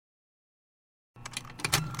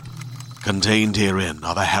Contained herein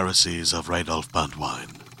are the heresies of Radolf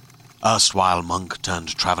Burntwine, erstwhile monk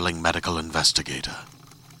turned traveling medical investigator.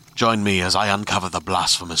 Join me as I uncover the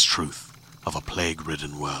blasphemous truth of a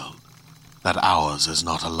plague-ridden world, that ours is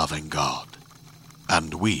not a loving God,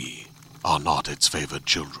 and we are not its favored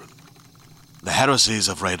children. The heresies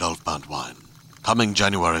of Radolf Burntwine, coming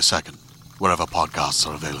January 2nd, wherever podcasts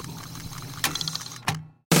are available.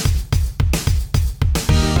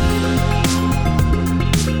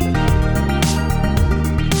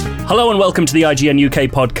 Hello and welcome to the IGN UK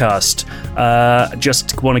podcast.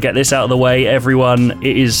 Just want to get this out of the way, everyone.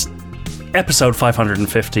 It is episode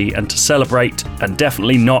 550, and to celebrate, and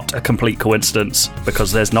definitely not a complete coincidence,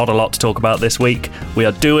 because there's not a lot to talk about this week, we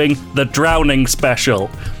are doing the Drowning special.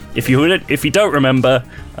 If you don't remember,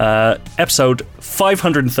 episode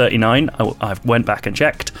 539, I went back and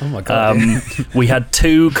checked. Oh my God. We had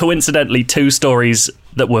two stories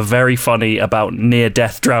that were very funny about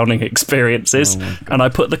near-death drowning experiences, and I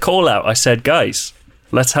put the call out. I said, guys,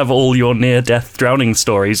 let's have all your near-death drowning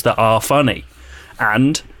stories that are funny.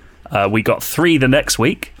 And we got 3 the next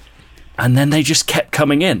week, and then they just kept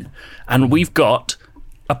coming in. And we've got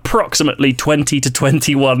approximately 20 to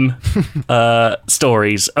 21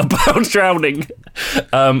 stories about drowning.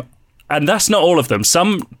 And that's not all of them.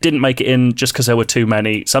 Some didn't make it in just because there were too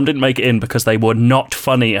many. Some didn't make it in because they were not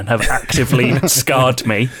funny and have actively scarred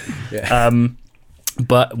me. Yeah.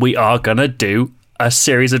 But we are going to do a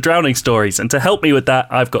series of drowning stories. And to help me with that,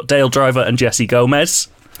 I've got Dale Driver and Jesse Gomez.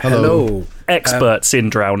 Hello. Experts in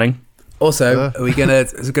drowning. Also, are we gonna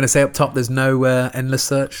say up top there's no endless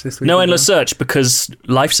search this week? No endless search, because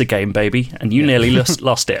life's a game, baby, and you nearly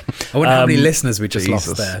lost it. I wonder how many listeners we just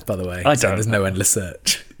lost there, by the way. I don't. There's no endless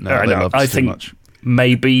search. No, I think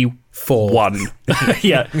maybe 4. 1.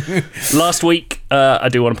 Yeah. Last week, I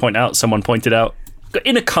do want to point out, someone pointed out,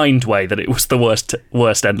 in a kind way, that it was the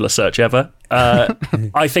worst endless search ever.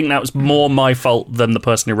 I think that was more my fault than the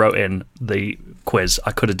person who wrote in the quiz.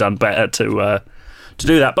 I could have done better to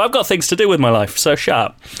do that, but I've got things to do with my life, so shut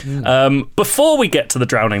up. Before we get to the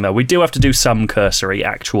drowning, though, we do have to do some cursory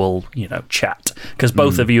actual, chat, because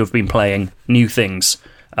both of you have been playing new things.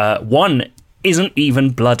 One isn't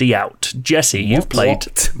even bloody out. Jesse, you've played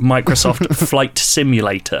Microsoft Flight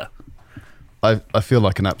Simulator. I feel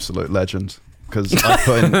like an absolute legend, because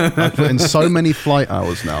I put in so many flight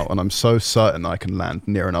hours now, and I'm so certain I can land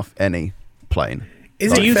near enough any plane.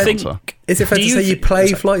 Is it fair to say you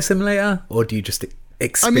play Flight Simulator, or do you just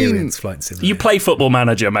experience Flight Simulator? You play Football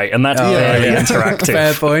Manager, mate, and that's barely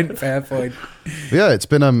interactive. Fair point. Yeah, it's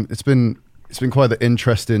been quite the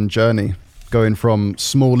interesting journey, going from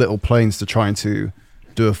small little planes to trying to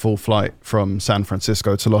do a full flight from San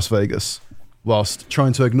Francisco to Las Vegas, whilst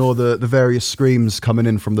trying to ignore the various screams coming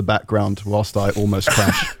in from the background whilst I almost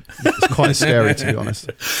crash. It's quite scary, to be honest.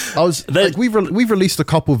 We've released a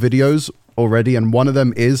couple videos already, and one of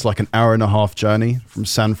them is like an hour-and-a-half journey from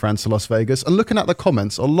San Fran to Las Vegas. And looking at the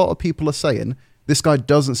comments, a lot of people are saying this guy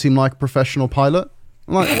doesn't seem like a professional pilot.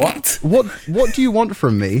 I'm like, what do you want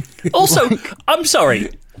from me? Also, I'm sorry,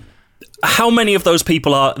 how many of those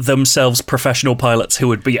people are themselves professional pilots who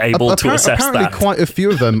would be able to assess apparently that? Quite a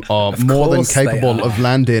few of them are more than capable of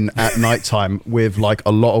landing at nighttime with like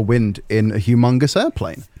a lot of wind in a humongous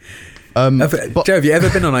airplane. Joe, have you ever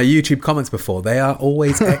been on our YouTube comments before? They are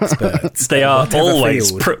always experts. They are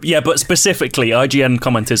always, but specifically, IGN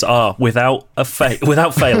commenters are without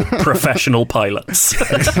fail professional pilots.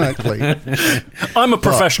 Exactly. I'm a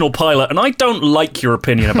professional pilot, and I don't like your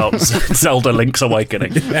opinion about Zelda: Link's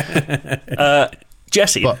Awakening.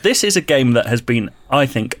 Jesse, this is a game that has been, I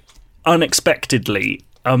think, unexpectedly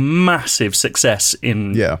a massive success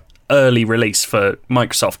in early release for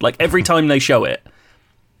Microsoft. Like every time they show it,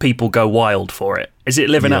 people go wild for it. Is it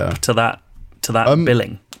living up to that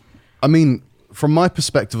billing? I mean, from my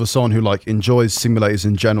perspective as someone who like enjoys simulators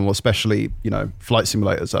in general, especially flight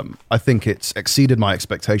simulators, I think it's exceeded my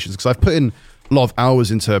expectations, because I've put in a lot of hours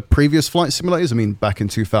into previous flight simulators. I mean, back in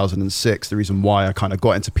 2006, the reason why I kind of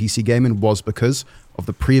got into PC gaming was because of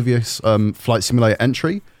the previous flight simulator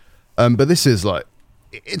entry. But this is like,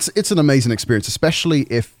 it's an amazing experience, especially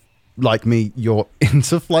if, like me, you're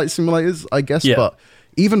into flight simulators, I guess. Yeah. But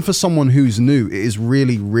even for someone who's new, it is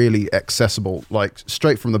really, really accessible. Like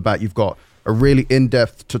straight from the bat, you've got a really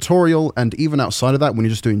in-depth tutorial, and even outside of that, when you're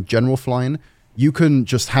just doing general flying, you can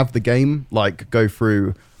just have the game like go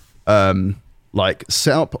through like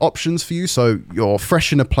setup options for you. So you're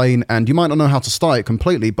fresh in a plane and you might not know how to start it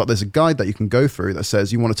completely, but there's a guide that you can go through that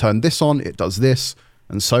says you want to turn this on, it does this,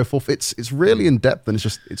 and so forth. It's really in depth, and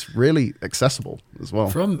it's really accessible as well.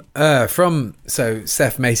 So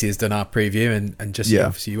Seth Macy has done our preview, and just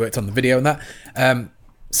obviously you worked on the video and that.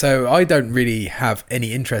 So I don't really have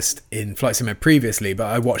any interest in Flight Simulator previously, but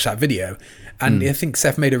I watched that video, and I think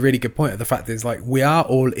Seth made a really good point of the fact that it's like, we are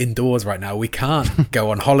all indoors right now. We can't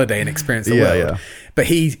go on holiday and experience the world. Yeah. But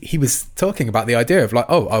he was talking about the idea of like,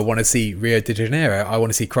 oh, I want to see Rio de Janeiro. I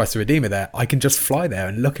want to see Christ the Redeemer there. I can just fly there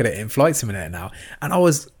and look at it in Flight Simulator now. And I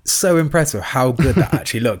was so impressed with how good that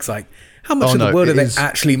actually looks. Like, how much of the world are they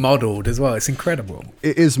actually modelled as well? It's incredible.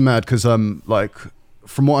 It is mad because, like,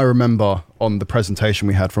 from what I remember on the presentation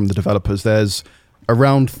we had from the developers, there's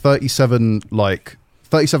around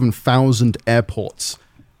 37,000 airports.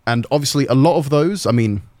 And obviously a lot of those, I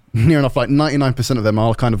mean, near enough like 99% of them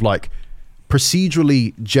are kind of like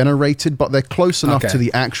procedurally generated, but they're close enough to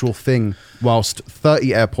the actual thing, whilst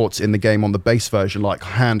 30 airports in the game on the base version, like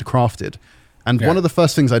handcrafted. And one of the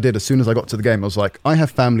first things I did as soon as I got to the game, I was like, I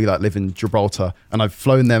have family that live in Gibraltar, and I've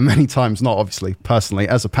flown there many times, not obviously personally,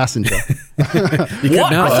 as a passenger. What?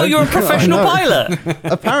 I thought you were a professional pilot.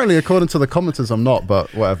 Apparently, according to the commenters, I'm not,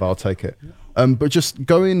 but whatever, I'll take it. But just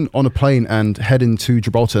going on a plane and heading to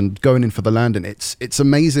Gibraltar and going in for the landing, it's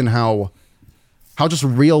amazing how just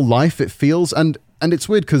real life it feels. And it's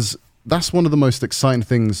weird because that's one of the most exciting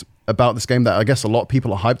things about this game that I guess a lot of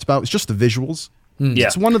people are hyped about. It's just the visuals. Yeah.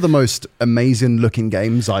 It's one of the most amazing looking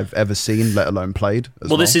games I've ever seen, let alone played.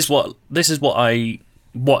 Well, this is what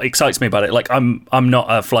excites me about it. Like, I'm not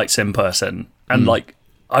a flight sim person, and like,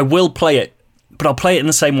 I will play it, but I'll play it in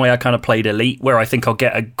the same way I kind of played Elite, where I think I'll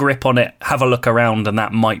get a grip on it, have a look around, and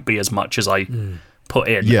that might be as much as I put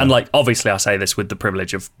in. Yeah. And like, obviously, I say this with the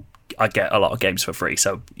privilege of I get a lot of games for free,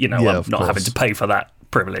 so I'm not having to pay for that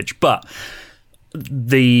privilege. But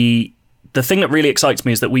the thing that really excites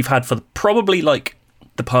me is that we've had for probably like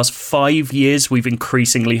the past 5 years, we've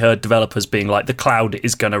increasingly heard developers being like, the cloud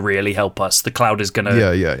is going to really help us. The cloud is going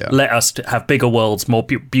to let us have bigger worlds, more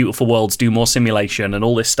beautiful worlds, do more simulation and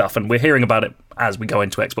all this stuff. And we're hearing about it as we go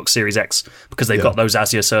into Xbox Series X because they've got those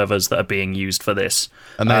Azure servers that are being used for this.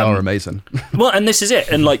 And they are amazing. Well, and this is it.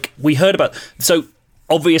 And like, we heard about... So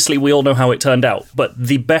obviously we all know how it turned out, but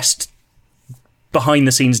the best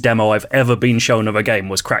behind-the-scenes demo I've ever been shown of a game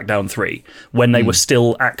was Crackdown 3, when they were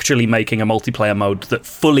still actually making a multiplayer mode that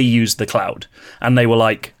fully used the cloud. And they were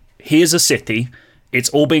like, here's a city, it's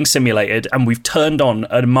all being simulated, and we've turned on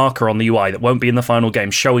a marker on the UI that won't be in the final game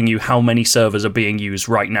showing you how many servers are being used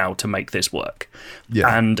right now to make this work.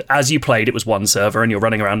 Yeah. And as you played, it was one server, and you're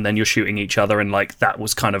running around, and then you're shooting each other, and like that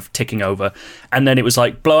was kind of ticking over. And then it was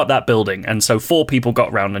like, blow up that building. And so 4 people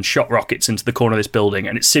got around and shot rockets into the corner of this building,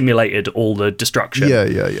 and it simulated all the destruction.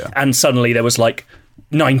 Yeah. And suddenly there was like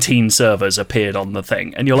 19 servers appeared on the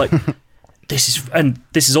thing, and you're like... This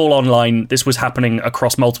is all online. This was happening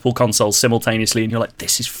across multiple consoles simultaneously, and you're like,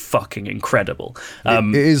 this is fucking incredible.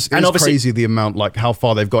 It is crazy the amount, like how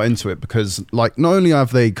far they've got into it, because like not only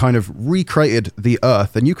have they kind of recreated the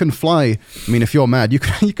Earth, and you can fly. I mean, if you're mad, you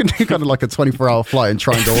can do kind of like a 24-hour flight and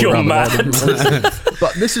try and go all around the world.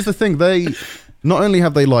 But this is the thing: they not only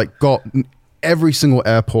have they like got every single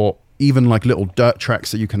airport, even like little dirt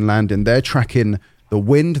tracks that you can land in. They're tracking the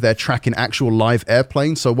wind, they're tracking actual live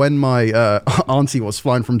airplanes. So when my auntie was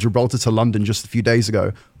flying from Gibraltar to London just a few days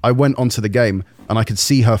ago, I went onto the game and I could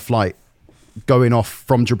see her flight going off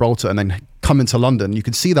from Gibraltar and then coming to London. You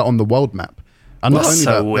could see that on the world map. And not only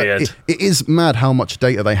that, weird. It is mad how much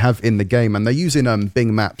data they have in the game, and they're using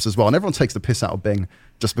Bing Maps as well. And everyone takes the piss out of Bing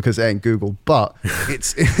just because it ain't Google, but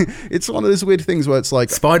it's one of those weird things where it's like...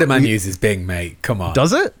 Spider-Man uses Bing, mate. Come on.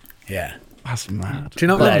 Does it? Yeah. That's mad. Do you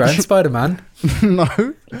not remember Spider-Man?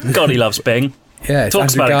 No. God, he loves Bing. Yeah, it's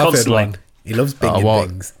talks Andrew about Garfield it constantly. one. He loves Bing and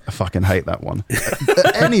Bings. I fucking hate that one.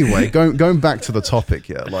 Anyway, going back to the topic,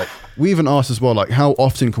 like we even asked as well, like how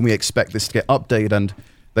often can we expect this to get updated? And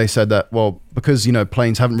they said that, well, because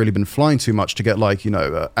planes haven't really been flying too much to get like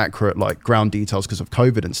accurate like ground details because of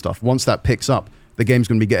COVID and stuff. Once that picks up, the game's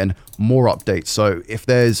going to be getting more updates. So if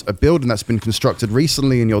there's a building that's been constructed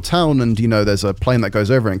recently in your town and, there's a plane that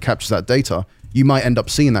goes over and captures that data, you might end up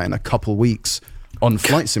seeing that in a couple weeks on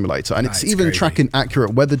Flight Simulator. And it's even tracking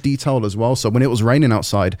accurate weather detail as well. So when it was raining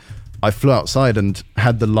outside, I flew outside and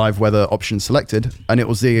had the live weather option selected, and it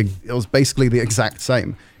was basically the exact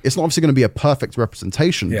same. It's not obviously going to be a perfect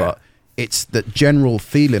representation, but it's the general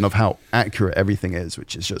feeling of how accurate everything is,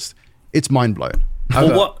 which is just, it's mind-blowing.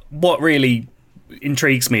 Well, what really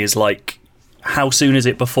intrigues me is like, how soon is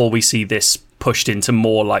it before we see this pushed into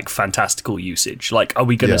more like fantastical usage? Like, are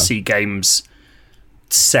we going to see games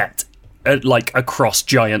set like across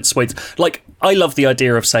giant swathes? Like, I love the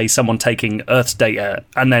idea of, say, someone taking Earth's data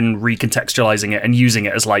and then recontextualizing it and using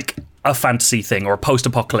it as like a fantasy thing or a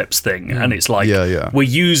post-apocalypse thing, and it's like we're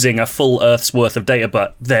using a full Earth's worth of data,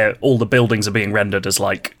 but all the buildings are being rendered as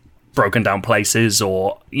like broken down places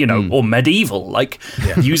or, or medieval, like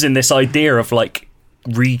using this idea of like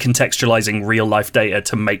recontextualizing real life data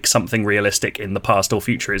to make something realistic in the past or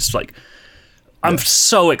future is like, I'm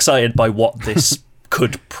so excited by what this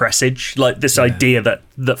could presage, like this idea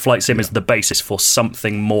that Flight Sim is the basis for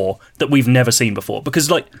something more that we've never seen before, because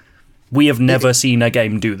like we have never seen a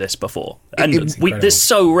game do this before, and it's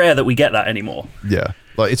so rare that we get that anymore. Yeah,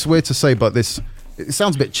 like it's weird to say, but it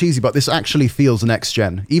sounds a bit cheesy, but this actually feels next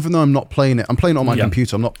gen. Even though I'm not playing it, I'm playing it on my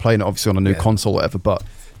computer. I'm not playing it obviously on a new console or whatever, but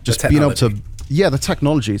just being able to, the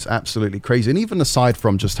technology is absolutely crazy. And even aside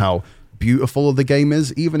from just how beautiful the game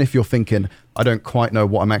is, even if you're thinking, I don't quite know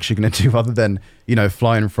what I'm actually going to do other than,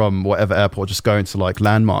 flying from whatever airport, just going to like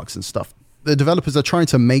landmarks and stuff. The developers are trying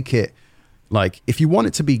to make it like, if you want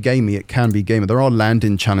it to be gamey, it can be gamey. There are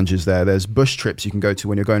landing challenges there. There's bush trips you can go to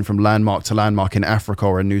when you're going from landmark to landmark in Africa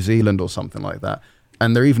or in New Zealand or something like that.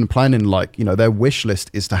 And they're even planning like, their wish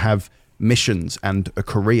list is to have missions and a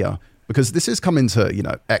career, because this is coming to,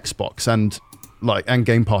 Xbox and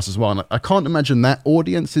Game Pass as well. And I can't imagine that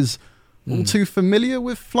audience is all too familiar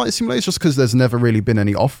with flight simulators, just because there's never really been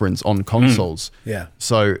any offerings on consoles. Yeah.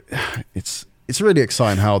 So it's really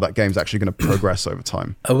exciting how that game's actually going to progress over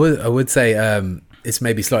time. I would say it's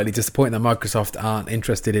maybe slightly disappointing that Microsoft aren't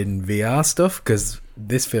interested in VR stuff, because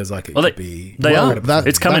this feels like it could be. They are.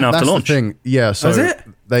 It's coming after launch. The thing. Yeah. So is it?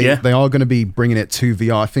 They are going to be bringing it to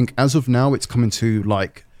VR. I think as of now, it's coming to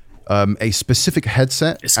like a specific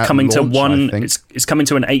headset. It's coming launch, to one. It's coming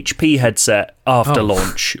to an HP headset after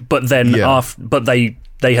launch, but then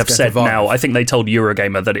they have said now, I think they told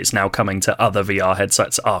Eurogamer that it's now coming to other VR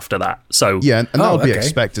headsets after that. So and that would be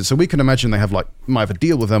expected. So we can imagine they might have a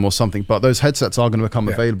deal with them or something, but those headsets are going to become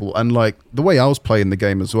available. And like the way I was playing the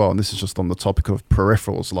game as well, and this is just on the topic of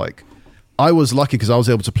peripherals, like I was lucky because I was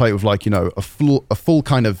able to play with like, a full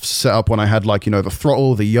kind of setup when I had like, the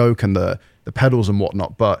throttle, the yoke and the pedals and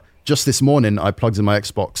whatnot. But just this morning, I plugged in my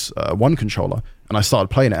Xbox One controller and I started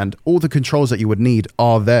playing it, and all the controls that you would need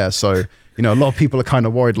are there. So, a lot of people are kind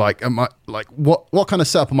of worried, like, am I like what kind of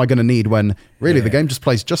setup am I going to need when really the game just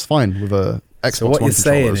plays just fine with a Xbox so what One you're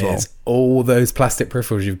saying as well. is all those plastic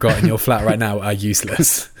peripherals you've got in your flat right now are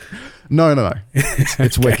useless. No.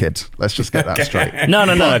 It's wicked. Let's just get that straight.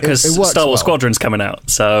 No, because Star Wars Squadron's coming out.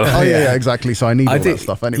 So yeah, exactly. So I need all that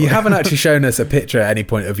stuff anyway. You haven't actually shown us a picture at any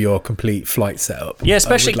point of your complete flight setup. Yeah,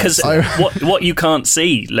 especially because what you can't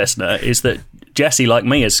see, listener, is that Jesse, like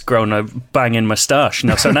me, has grown a banging moustache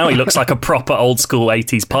now. So now he looks like a proper old school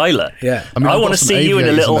 80s pilot. Yeah. I want to see you in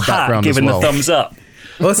a little hat giving the thumbs up.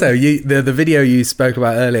 Also, the video you spoke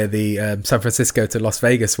about earlier, the San Francisco to Las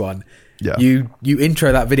Vegas one, you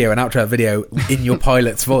intro that video and outro that video in your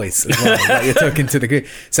pilot's voice as well. Like you're talking to the group.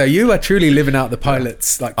 So you are truly living out the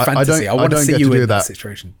pilot's fantasy. I want to see you in that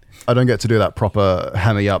situation. I don't get to do that proper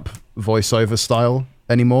hammy up voiceover style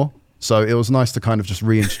anymore. So it was nice to kind of just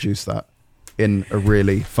reintroduce that in a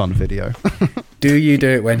really fun video. Do you do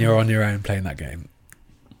it when you're on your own playing that game?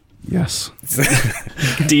 Yes.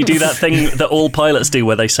 Do you do that thing that all pilots do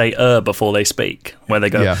where they say before they speak? Where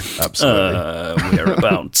they go, absolutely. We're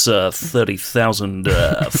about 30,000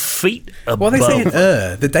 feet above. Well, they say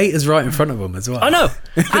the data's right in front of them as well. I know.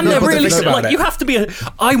 And they're really, you have to be,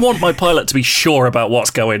 I want my pilot to be sure about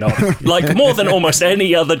what's going on. Like, more than almost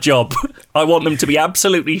any other job, I want them to be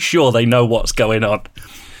absolutely sure they know what's going on.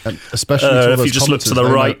 And especially to all those if you just look to the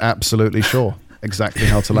right. Absolutely sure exactly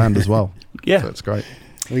how to land as well. Yeah. So it's great.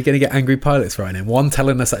 We're going to get angry pilots writing in. One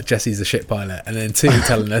telling us that Jesse's a shit pilot, and then two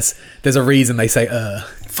telling us there's a reason they say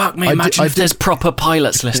Fuck me, imagine if there's proper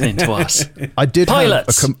pilots listening to us. I did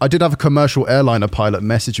have a commercial airliner pilot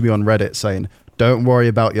message me on Reddit saying, don't worry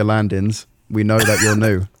about your landings. We know that you're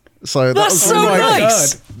new. So that's so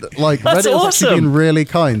nice. Like, that's Reddit awesome. has actually been really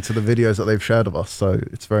kind to the videos that they've shared of us, so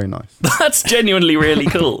it's very nice. That's genuinely really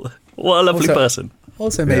cool. What a lovely person.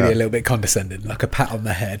 Also maybe a little bit condescending, like a pat on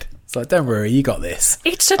the head. It's like, don't worry, you got this.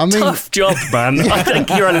 It's a tough job, man. I think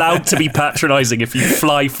you're allowed to be patronising if you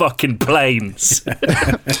fly fucking planes.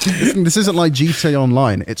 This isn't like GTA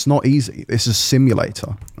Online. It's not easy. This is a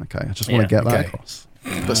simulator. Okay, I just want to get that across.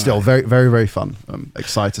 But still, very, very, very fun. I'm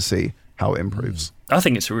excited to see how it improves. I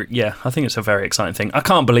think it's a very exciting thing. I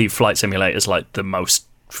can't believe Flight Simulator is like the most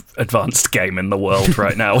advanced game in the world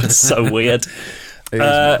right now. It's so weird.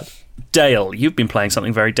 Dale, you've been playing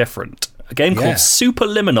something very different. A game called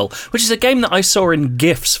Superliminal, which is a game that I saw in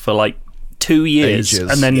GIFs for like 2 years.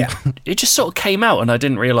 And then it just sort of came out and I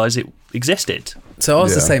didn't realise it existed. So I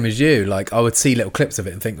was the same as you. Like, I would see little clips of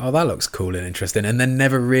it and think, oh, that looks cool and interesting, and then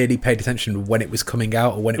never really paid attention to when it was coming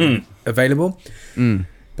out or when it was available.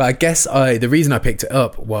 But I guess the reason I picked it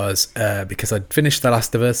up was because I'd finished The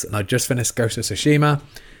Last of Us and I'd just finished Ghost of Tsushima,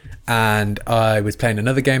 and I was playing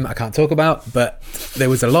another game I can't talk about, but there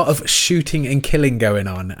was a lot of shooting and killing going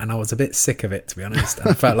on, and I was a bit sick of it, to be honest.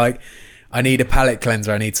 I felt like I need a palate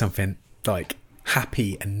cleanser. I need something like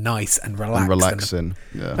happy and nice and relaxed. And relaxing.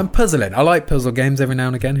 And puzzling. I like puzzle games every now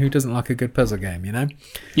and again. Who doesn't like a good puzzle game, you know?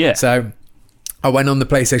 Yeah. So I went on the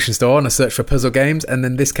PlayStation Store and I searched for puzzle games, and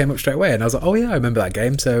then this came up straight away, and I was like, oh yeah, I remember that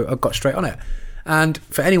game, so I got straight on it. And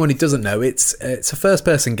for anyone who doesn't know, it's a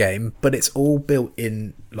first-person game, but it's all built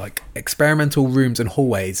in like experimental rooms and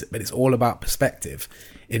hallways, but it's all about perspective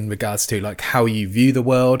in regards to like how you view the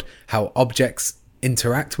world, how objects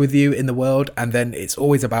interact with you in the world, and then it's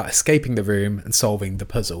always about escaping the room and solving the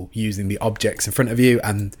puzzle using the objects in front of you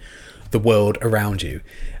and the world around you.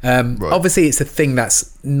 Right. Obviously, it's a thing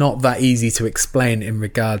that's not that easy to explain in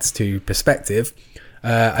regards to perspective.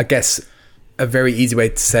 I guess a very easy way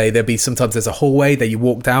to say, there's a hallway that you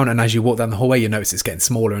walk down, and as you walk down the hallway, you notice it's getting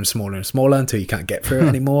smaller and smaller and smaller until you can't get through it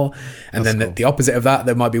anymore. And then cool. the opposite of that,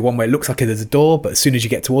 there might be one where it looks like there's a door, but as soon as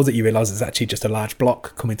you get towards it, you realize it's actually just a large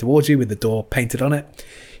block coming towards you with the door painted on it.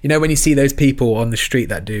 You know, when you see those people on the street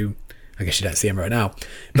that do, I guess you don't see them right now,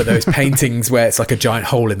 but those paintings where it's like a giant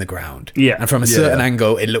hole in the ground. Yeah. And from a certain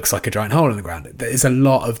angle, it looks like a giant hole in the ground. There's a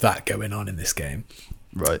lot of that going on in this game.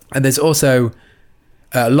 Right. And there's also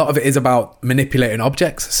a lot of it is about manipulating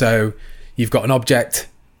objects. So you've got an object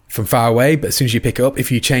from far away, but as soon as you pick it up,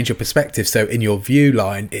 if you change your perspective, so in your view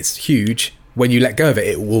line, it's huge. When you let go of it,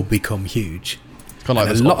 it will become huge. Kind of like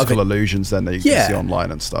those optical illusions then that you can see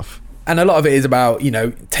online and stuff. And a lot of it is about, you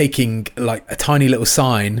know, taking like a tiny little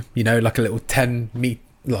sign, you know, like a little 10 meter,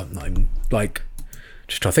 like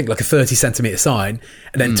just I think like a 30 centimeter sign,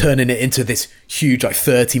 and then turning it into this huge like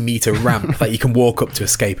 30 meter ramp that you can walk up to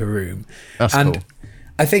escape a room. That's cool.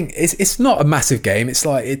 I think it's not a massive game. It's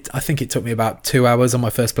like I think it took me about 2 hours on my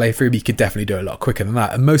first playthrough, but you could definitely do it a lot quicker than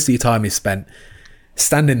that. And most of your time is spent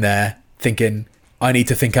standing there thinking, I need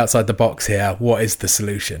to think outside the box here. What is the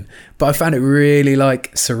solution? But I found it really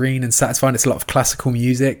like serene and satisfying. It's a lot of classical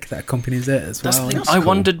music that accompanies it as well. I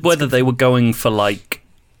wondered whether they were going for like,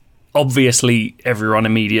 obviously everyone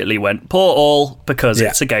immediately went Portal because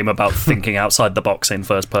it's a game about thinking outside the box in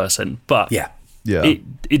first person. But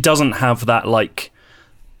it doesn't have that like,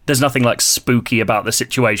 there's nothing like spooky about the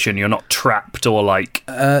situation. You're not trapped or like.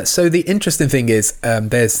 So the interesting thing is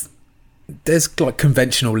there's like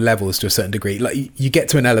conventional levels to a certain degree. Like you get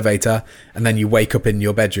to an elevator and then you wake up in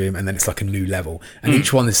your bedroom and then it's like a new level, and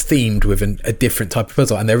each one is themed with a different type of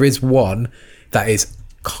puzzle. And there is one that is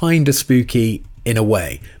kind of spooky in a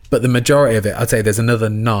way, but the majority of it, I'd say there's another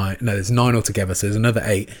 9. No, there's 9 altogether, so there's another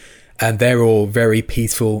 8. And they're all very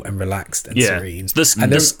peaceful and relaxed and serene.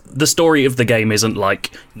 The story of the game isn't like,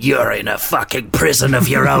 you're in a fucking prison of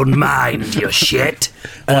your own mind, you shit.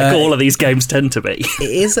 Like all of these games tend to be. It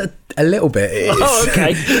is a little bit. It is. Oh,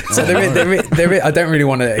 okay. So there is, I don't really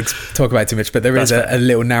want to talk about it too much, but there is a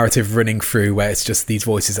little narrative running through where it's just these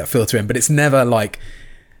voices that filter in. But it's never like,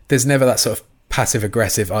 there's never that sort of passive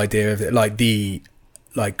aggressive idea of it, like the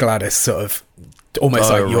Gladys sort of almost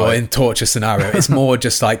like you're in torture scenario. It's more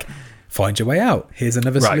just like, find your way out. Here's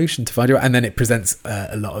another solution to find your way. And then it presents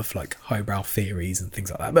a lot of like highbrow theories and things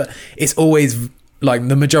like that. But it's always like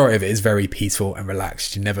the majority of it is very peaceful and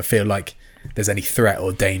relaxed. You never feel like there's any threat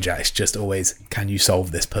or danger. It's just always, can you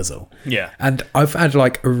solve this puzzle? Yeah. And I've had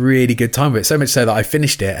like a really good time with it. So much so that I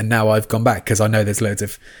finished it and now I've gone back because I know there's loads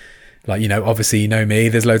of, like, you know, obviously, you know me,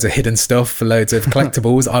 there's loads of hidden stuff, loads of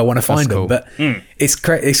collectibles. I want to find them, but it's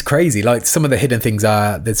crazy. Like some of the hidden things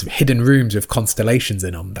there's hidden rooms with constellations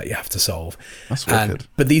in them that you have to solve. That's wicked.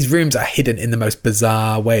 But these rooms are hidden in the most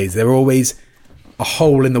bizarre ways. They're always a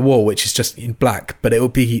hole in the wall, which is just in black, but it will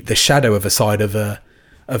be the shadow of a side of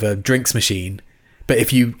a drinks machine. But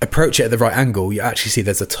if you approach it at the right angle, you actually see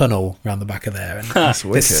there's a tunnel around the back of there. And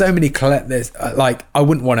there's so many, there's like, I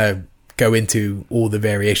wouldn't want to go into all the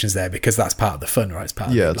variations there because that's part of the fun, right? It's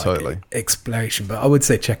part of the, totally exploration. But I would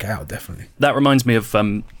say check it out, definitely. That reminds me of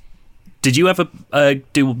did you ever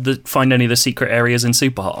find any of the secret areas in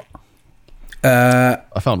Superhot?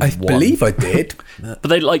 I believe I did.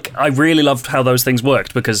 But I really loved how those things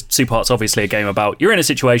worked because Superhot's obviously a game about you're in a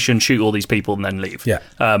situation, shoot all these people and then leave.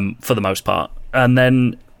 For the most part. And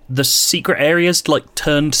then the secret areas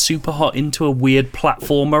turned Superhot into a weird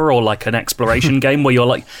platformer or like an exploration game where you're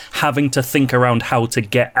like having to think around how to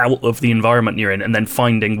get out of the environment you're in and then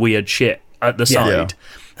finding weird shit at the side.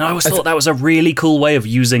 And I always thought that was a really cool way of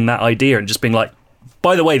using that idea and just being like,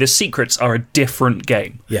 by the way, the secrets are a different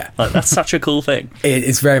game. That's such a cool thing. It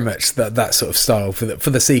is very much that sort of style for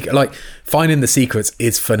the secret. Like finding the secrets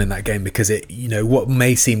is fun in that game because it, you know, what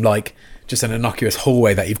may seem like just an innocuous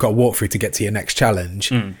hallway that you've got to walk through to get to your next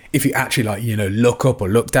challenge. If you actually like, you know, look up or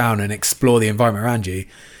look down and explore the environment around you,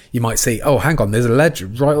 you might see, oh, hang on, there's a ledge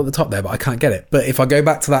right at the top there, but I can't get it. But if I go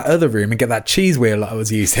back to that other room and get that cheese wheel that I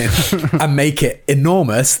was using and make it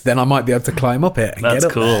enormous, then I might be able to climb up it and That's get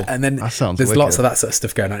up cool. there. And then That sounds there's wicked. lots of that sort of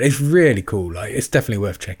stuff going on. It's really cool. Like, it's definitely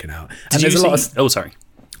worth checking out. And Did you there's a lot see- of, Oh, sorry.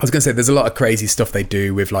 I was going to say, there's a lot of crazy stuff they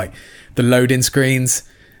do with like the loading screens.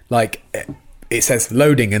 Like, it says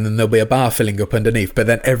loading and then there'll be a bar filling up underneath, but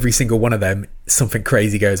then every single one of them, something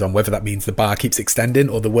crazy goes on, whether that means the bar keeps extending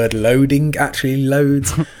or the word loading actually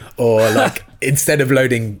loads, or like instead of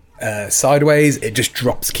loading sideways, it just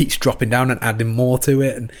keeps dropping down and adding more to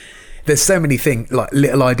it. And there's so many things, like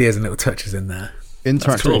little ideas and little touches in there.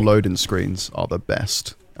 Interactive cool. loading screens are the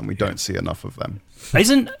best, and we don't see enough of them.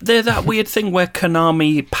 Isn't there that weird thing where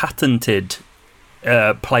Konami patented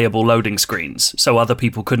playable loading screens so other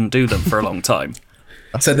people couldn't do them for a long time?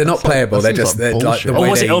 So they're not playable. that They're seems just like they're like bullshit. the Or way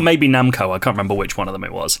was they, it? Or maybe Namco. I can't remember which one of them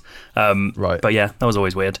it was. Right. But yeah, that was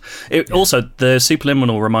always weird. Also, the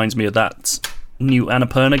Superliminal reminds me of that new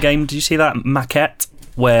Annapurna game. Did you see that maquette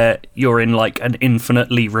where you're in like an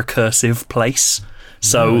infinitely recursive place?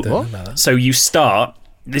 So, I don't know about that. so you start.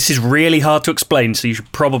 This is really hard to explain, so you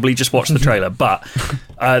should probably just watch the trailer. But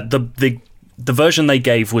the version they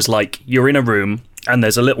gave was like you're in a room and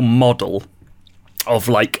there's a little model of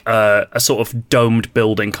like a sort of domed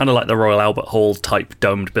building, kind of like the Royal Albert Hall type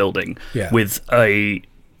domed building, with a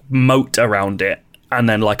moat around it, and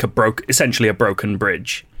then like essentially a broken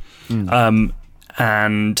bridge.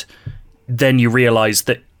 And then you realise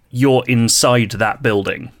that you're inside that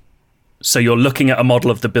building. So you're looking at a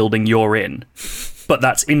model of the building you're in, but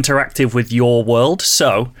that's interactive with your world.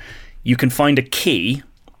 So you can find a key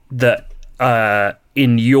that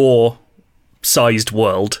in your sized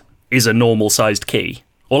world is a normal sized key,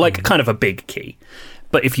 or like kind of a big key.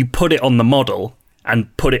 But if you put it on the model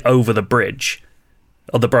and put it over the bridge,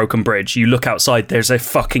 or the broken bridge, you look outside, there's a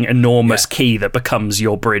fucking enormous key that becomes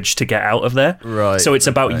your bridge to get out of there. Right, So it's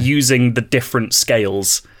about using the different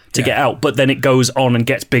scales to get out, but then it goes on and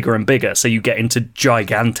gets bigger and bigger, so you get into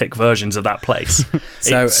gigantic versions of that place.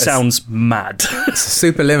 So it sounds mad.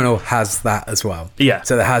 Superliminal has that as well. Yeah.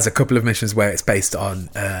 So there has a couple of missions where it's based on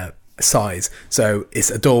size. So it's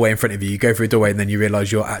a doorway in front of you. You go through a doorway and then you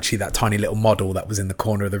realise you're actually that tiny little model that was in the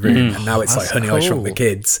corner of the room. And now it's like Honey, I Shrunk the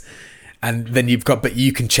Kids. And then but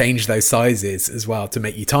you can change those sizes as well to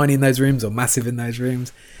make you tiny in those rooms or massive in those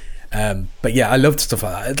rooms. But yeah, I loved stuff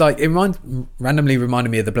like that. It randomly reminded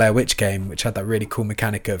me of the Blair Witch game, which had that really cool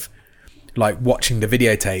mechanic of like watching the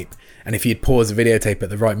videotape, and if you'd pause the videotape at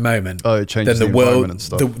the right moment, it changes then the environment and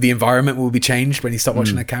stuff. the environment will be changed when you stop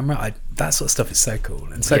watching the camera. That sort of stuff is so cool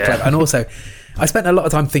and so clever. And also, I spent a lot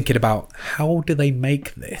of time thinking about how do they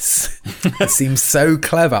make this? It seems so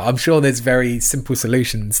clever. I'm sure there's very simple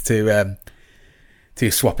solutions to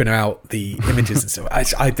swapping out the images and stuff.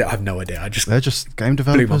 I have no idea. They're just game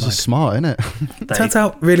developers are smart, innit? Turns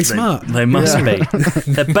out really smart. They must be.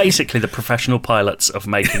 They're basically the professional pilots of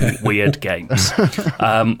making weird games.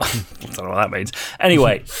 I don't know what that means.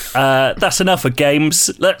 Anyway, that's enough of games.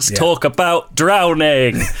 Let's talk about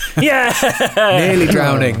drowning. Yeah, Nearly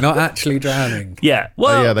drowning, not actually drowning. Yeah.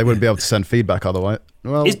 Well, yeah, they wouldn't be able to send feedback otherwise.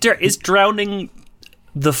 Well, is drowning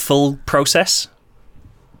the full process?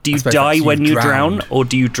 Do you suppose die that's when you drown, drowned. or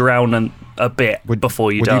do you drown a bit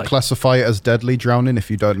before you would die? you classify it as deadly drowning if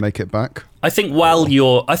you don't make it back? I think while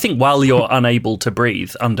you're unable to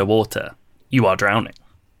breathe underwater, you are drowning.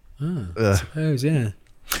 Suppose, yeah.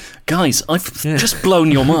 Guys, I've just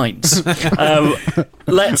blown your minds.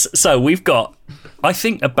 So we've got, I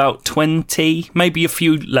think, about 20, maybe a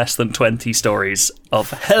few less than 20 stories of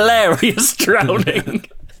hilarious drowning.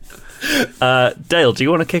 Dale, do you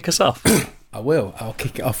want to kick us off? I will. I'll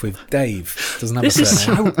kick it off with Dave. Doesn't have This a is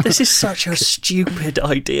surname. this is such a stupid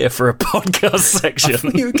idea for a podcast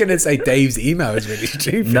section. You were going to say Dave's email is really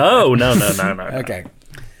stupid. No. Okay.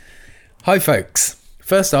 Hi, folks.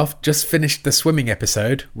 First off, just finished the swimming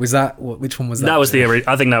episode. Was that which one was that? That was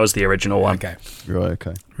I think that was the original one. Okay. Right,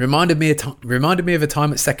 okay. Reminded me of a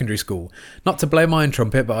time at secondary school. Not to blow my own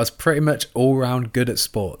trumpet, but I was pretty much all round good at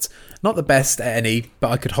sports. Not the best at any,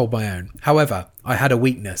 but I could hold my own. However, I had a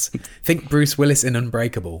weakness. Think Bruce Willis in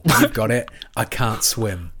Unbreakable. You've got it. I can't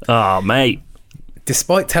swim. Oh, mate.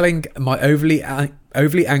 Despite telling my overly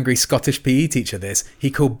angry Scottish PE teacher this,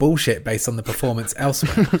 he called bullshit based on the performance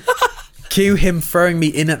elsewhere. Cue him throwing me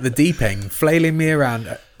in at the deep end, flailing me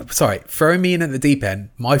around throwing me in at the deep end,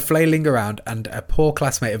 my flailing around, and a poor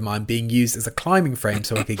classmate of mine being used as a climbing frame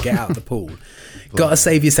so I could get out of the pool. Gotta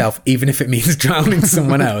save yourself, even if it means drowning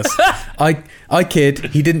someone else. I kid,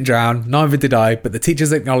 he didn't drown, neither did I, but the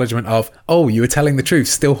teacher's acknowledgement of, "Oh, you were telling the truth,"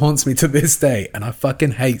 still haunts me to this day, and I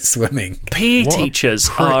fucking hate swimming. PE teachers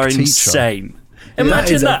are teacher. insane.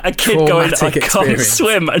 Imagine that, a kid going, "I can't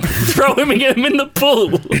swim," and throwing him in the pool.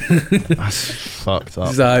 That's fucked up.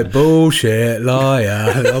 He's like, "Bullshit,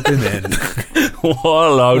 liar, lob him in." What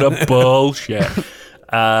a load of bullshit.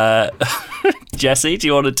 Jesse, do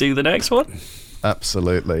you want to do the next one?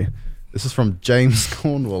 Absolutely. This is from James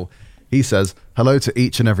Cornwall. He says, "Hello to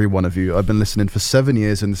each and every one of you. I've been listening for 7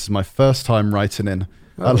 years and this is my first time writing in.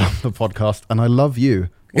 I love the podcast and I love you.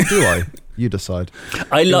 Or do I? You decide."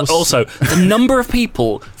 I love also the number of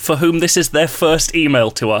people for whom this is their first email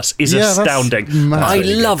to us is astounding. I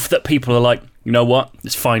love that people are like, "You know what?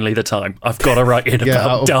 It's finally the time. I've got to write in about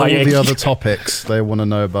out of dying." all the other topics, they want to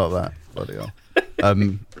know about that. Bloody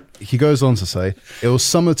hell. He goes on to say, "It was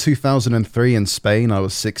summer 2003 in Spain. I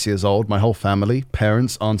was 6 years old. My whole family,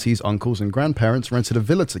 parents, aunties, uncles, and grandparents rented a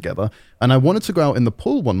villa together. And I wanted to go out in the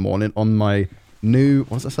pool one morning on my new,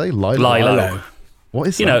 what does that say? Lilo. What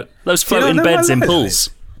is that? You know, those floating beds in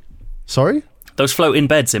pools. Sorry? Those floating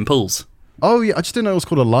beds in pools. Oh, yeah. I just didn't know it was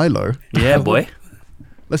called a Lilo. Yeah, boy.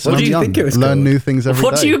 Listen, What do I'm you young. think it was Learn called? new things every day.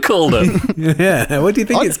 What do you call them? Yeah, what do you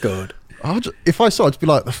think it's called? If I saw it, it'd be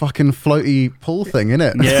like the fucking floaty pool thing,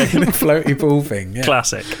 innit? Yeah, The floaty pool thing. Yeah.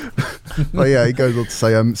 classic. But yeah, he goes on to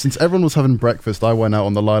say, since everyone was having breakfast, I went out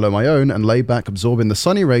on the Lilo on my own and lay back absorbing the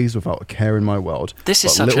sunny rays without a care in my world. This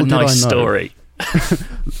is But such a little did I nice know- story.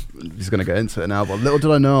 He's going to get into it now, but little did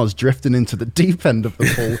I know I was drifting into the deep end of the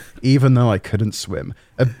pool, even though I couldn't swim.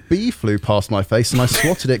 A bee flew past my face and I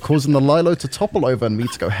swatted it, causing the Lilo to topple over and me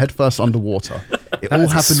to go headfirst underwater. It all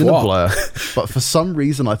That's a happened in a swat. blur, but for some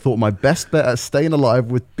reason I thought my best bet at staying alive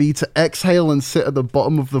would be to exhale and sit at the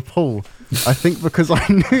bottom of the pool. I think because I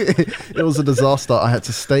knew it was a disaster, I had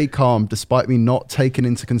to stay calm despite me not taking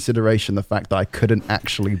into consideration the fact that I couldn't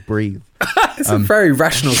actually breathe. It's a very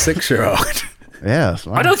rational 6-year-old. Yeah,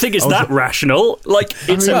 I don't think it's that rational. Like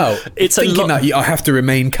it's it's a thinking that I have to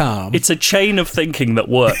remain calm. It's a chain of thinking that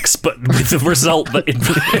works, but with the result that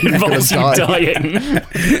involves you dying.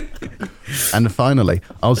 And finally,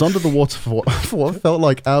 I was under the water for what felt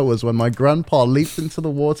like hours when my grandpa leaped into the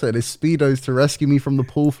water in his Speedos to rescue me from the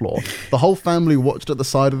pool floor. The whole family watched at the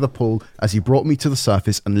side of the pool as he brought me to the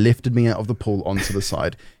surface and lifted me out of the pool onto the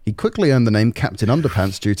side. He quickly earned the name Captain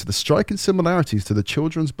Underpants due to the striking similarities to the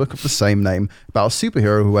children's book of the same name about a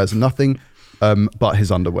superhero who wears nothing but his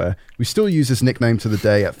underwear. We still use this nickname to the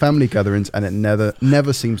day at family gatherings and it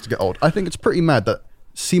never seems to get old. I think it's pretty mad that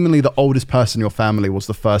seemingly the oldest person in your family was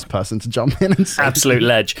the first person to jump in and say Absolute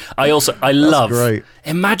ledge. I love. great.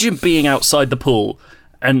 Imagine being outside the pool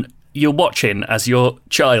and you're watching as your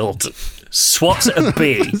child swats at a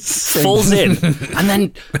bee, falls in, and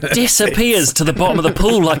then disappears to the bottom of the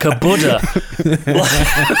pool like a Buddha.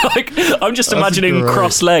 like I'm just imagining great.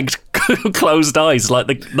 cross-legged, closed eyes,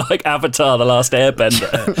 like Avatar: The Last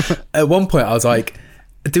Airbender. At one point, I was like,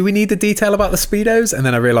 "Do we need the detail about the Speedos?" And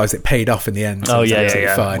then I realised it paid off in the end. So Oh, it's yeah, absolutely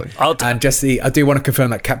yeah. fine. And Jesse, I do want to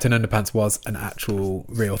confirm that Captain Underpants was an actual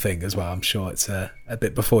real thing as well. I'm sure it's a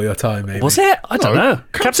bit before your time, maybe. Was it? I don't know.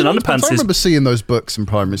 Captain Underpants I is remember seeing those books in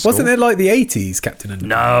primary school. Wasn't it like the 80s, Captain Underpants?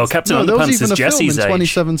 no Captain No, there was Underpants even is a film Jesse's in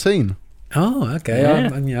age. 2017. Oh, okay.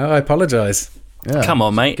 Yeah. I apologise. Yeah. Come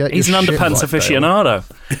on, mate. Get He's an your shit underpants right,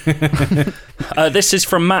 aficionado. This is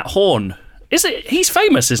from Matt Horn. He's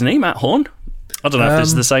famous, isn't he, Matt Horn? I don't know if this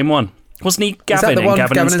is the same one. Wasn't he Is that Gavin the in one,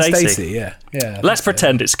 Gavin and Stacey? Stacey? Yeah. I Let's think so.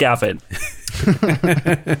 pretend it's Gavin.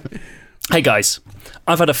 Hey guys,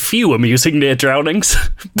 I've had a few amusing near drownings,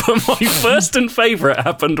 but my first and favourite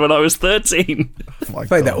happened when I was 13. Oh my Wait,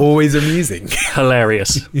 God. they're always amusing.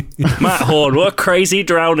 Hilarious. Matt Horn, what a crazy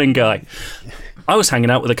drowning guy. I was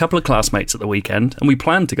hanging out with a couple of classmates at the weekend and we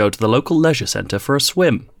planned to go to the local leisure centre for a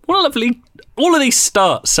swim. What a lovely... All of these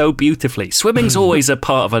start so beautifully. Swimming's always a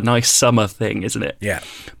part of a nice summer thing, isn't it? Yeah.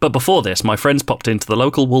 But before this, my friends popped into the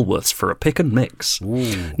local Woolworths for a pick and mix.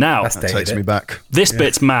 Now, That's That takes dated me it. back. this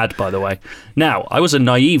bit's mad, by the way. Now, I was a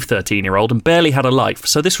naive 13-year-old and barely had a life,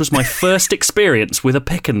 so this was my first experience with a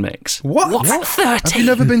pick and mix. What? At 13? Have you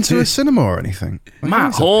never been to a cinema or anything? Matt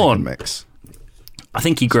It's a pick and Horn. mix. I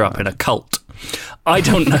think he grew up in a cult. I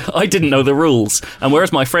didn't know the rules. And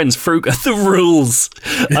whereas my friends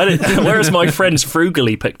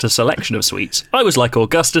frugally picked a selection of sweets, I was like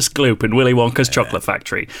Augustus Gloop in Willy Wonka's Chocolate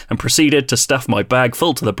Factory and proceeded to stuff my bag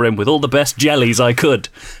full to the brim with all the best jellies I could.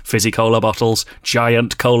 Fizzy cola bottles,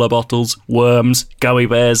 giant cola bottles, worms, gummy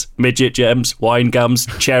bears, midget gems, wine gums,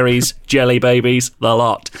 cherries, jelly babies, the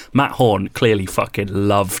lot. Matt Horn clearly fucking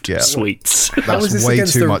loved sweets. That's way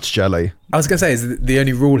too much jelly. I was going to say, is the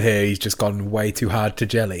only rule here, he's just gone way too hard to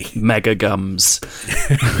jelly. Mega gums.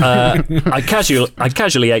 I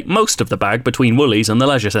casually ate most of the bag between Woolies and the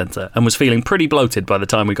leisure centre and was feeling pretty bloated by the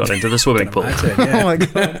time we got into the swimming pool. Oh my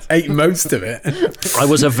God. Ate most of it. I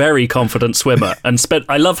was a very confident swimmer and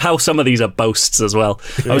I love how some of these are boasts as well.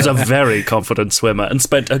 I was a very confident swimmer and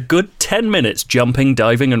spent a good 10 minutes jumping,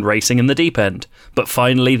 diving and racing in the deep end. But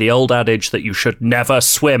finally, the old adage that you should never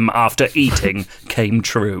swim after eating came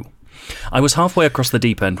true. I was halfway across the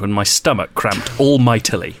deep end when my stomach cramped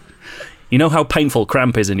almightily. You know how painful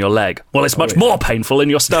cramp is in your leg? Well, it's much more painful in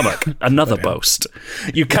your stomach. Another boast.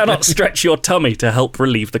 You cannot stretch your tummy to help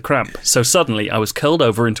relieve the cramp. So suddenly I was curled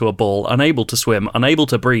over into a ball, unable to swim, unable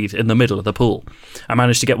to breathe in the middle of the pool. I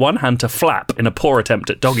managed to get one hand to flap in a poor attempt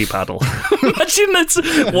at doggy paddle. Imagine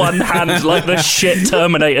it's one hand like the shit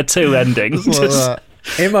Terminator 2 ending.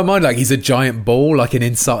 In my mind, like he's a giant ball, like an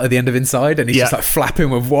inside at the end of Inside, and he's just like flapping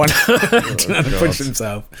with one hand trying to push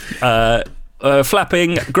himself.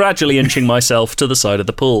 Flapping, gradually inching myself to the side of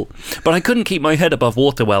the pool. But I couldn't keep my head above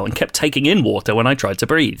water well and kept taking in water when I tried to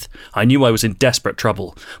breathe. I knew I was in desperate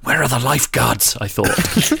trouble. Where are the lifeguards? I thought.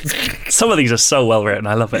 Some of these are so well written,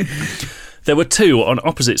 I love it. There were two on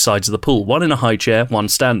opposite sides of the pool, one in a high chair, one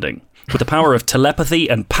standing. With the power of telepathy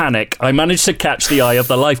and panic, I managed to catch the eye of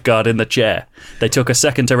the lifeguard in the chair. They took a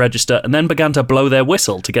second to register and then began to blow their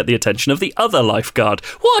whistle to get the attention of the other lifeguard.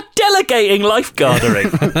 What delegating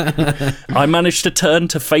lifeguardering! I managed to turn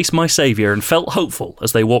to face my saviour and felt hopeful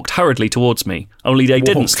as they walked hurriedly towards me. Only they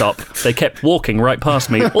didn't stop. They kept walking right past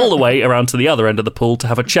me, all the way around to the other end of the pool to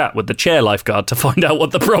have a chat with the chair lifeguard to find out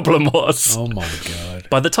what the problem was. Oh my God.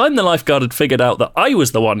 By the time the lifeguard had figured out that I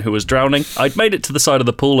was the one who was drowning, I'd made it to the side of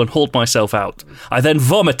the pool and hauled myself out. I then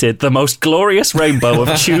vomited the most glorious rainbow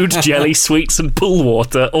of chewed jelly, sweets and pool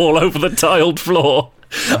water all over the tiled floor.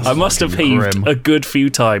 I must have heaved a good few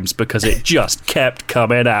times because it just kept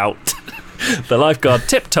coming out. The lifeguard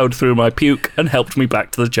tiptoed through my puke and helped me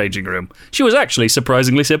back to the changing room. She was actually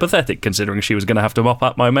surprisingly sympathetic, considering she was going to have to mop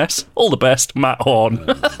up my mess. All the best, Matt Horn.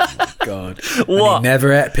 God. What? And he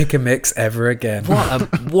never ate pick and mix ever again. What a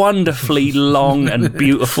wonderfully long and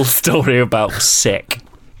beautiful story about sick.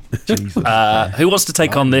 Who wants to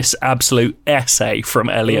take on this absolute essay from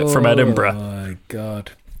Elliot from Edinburgh? Oh my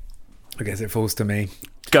God. I guess it falls to me.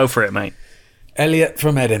 Go for it, mate. Elliot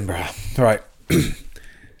from Edinburgh. All right.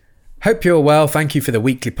 Hope you're well. Thank you for the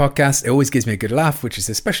weekly podcast. It always gives me a good laugh, which is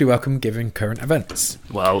especially welcome given current events.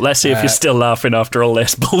 Well, let's see if you're still laughing after all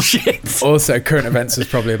this bullshit. Also, current events was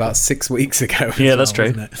probably about 6 weeks ago. Yeah, that's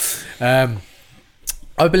true.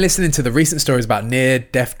 I've been listening to the recent stories about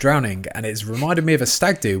near-death drowning, and it's reminded me of a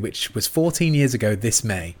stag do, which was 14 years ago this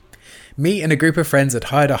May. Me and a group of friends had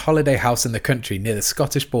hired a holiday house in the country near the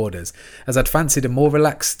Scottish borders, as I'd fancied a more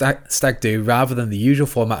relaxed stag do rather than the usual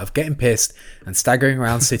format of getting pissed and staggering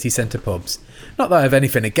around city centre pubs. Not that I have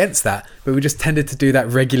anything against that, but we just tended to do that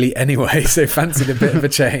regularly anyway, so fancied a bit of a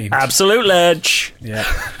change. Absolute ledge. Yeah.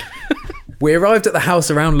 We arrived at the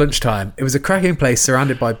house around lunchtime. It was a cracking place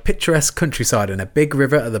surrounded by picturesque countryside and a big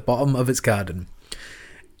river at the bottom of its garden.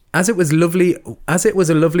 As it was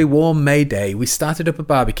a lovely warm May day, we started up a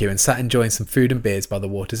barbecue and sat enjoying some food and beers by the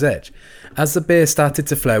water's edge. As the beer started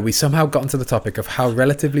to flow, we somehow got onto the topic of how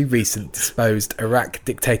relatively recent disposed Iraq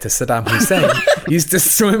dictator Saddam Hussein used to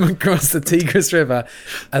swim across the Tigris River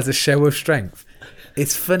as a show of strength.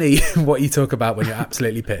 It's funny what you talk about when you're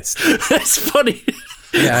absolutely pissed. It's funny.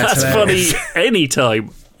 Yeah, that's funny anytime.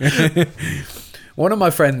 One of my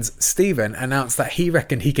friends, Stephen, announced that he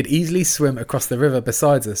reckoned he could easily swim across the river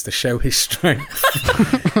beside us to show his strength.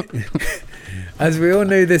 As we all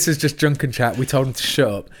knew this was just drunken chat, we told him to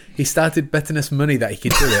shut up. He started betting us money that he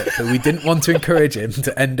could do it, but we didn't want to encourage him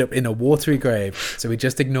to end up in a watery grave, so we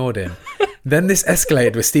just ignored him. Then this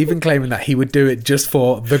escalated with Stephen claiming that he would do it just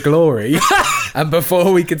for the glory, and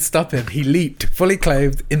before we could stop him, he leaped, fully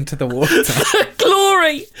clothed, into the water.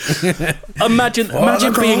 Glory! Imagine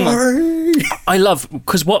being... I love,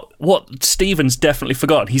 because what Stephen's definitely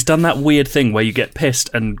forgotten, he's done that weird thing where you get pissed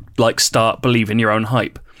and like start believing your own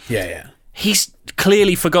hype. Yeah.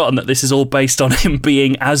 clearly forgotten that this is all based on him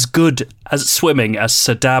being as good as swimming as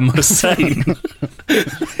Saddam Hussein.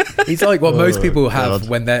 He's like what most people have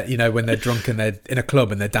when they're drunk and they're in a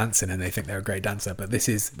club and they're dancing and they think they're a great dancer, but this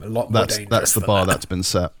is a lot more dangerous. That's the bar that's been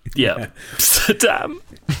set. Yeah. Saddam.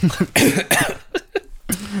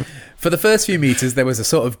 For the first few meters, there was a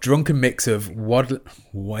sort of drunken mix of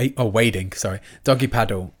wading, doggy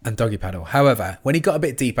paddle and doggy paddle. However, when he got a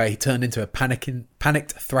bit deeper, he turned into a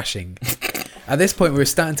panicked thrashing. At this point, we were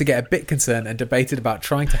starting to get a bit concerned and debated about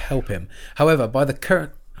trying to help him. However, by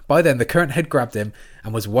then, the current had grabbed him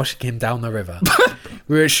and was washing him down the river.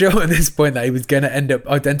 We were sure at this point that he was going to end up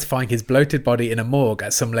identifying his bloated body in a morgue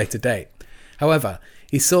at some later date. However,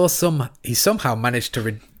 he somehow managed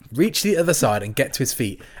to reach the other side and get to his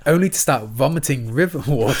feet, only to start vomiting river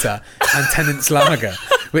water and Tennant's lager,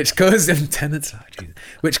 which caused him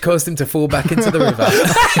to fall back into the river.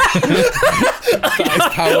 That is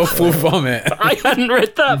powerful vomit. I hadn't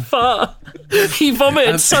read that far. He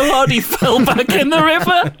vomited so hard he fell back in the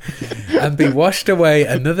river. And be washed away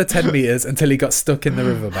another 10 meters until he got stuck in the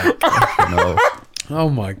riverbank. No. Oh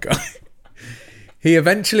my God. He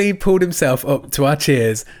eventually pulled himself up to our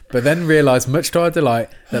cheers, but then realised, much to our delight,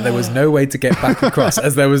 that there was no way to get back across,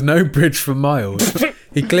 as there was no bridge for miles.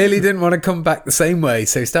 He clearly didn't want to come back the same way,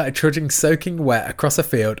 so he started trudging soaking wet across a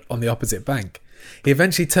field on the opposite bank. He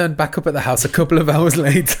eventually turned back up at the house a couple of hours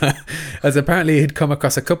later, as apparently he'd come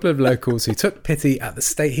across a couple of locals who took pity at the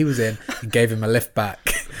state he was in and gave him a lift back.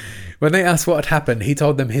 When they asked what had happened, he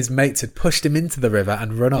told them his mates had pushed him into the river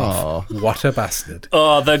and run off. Aww. What a bastard.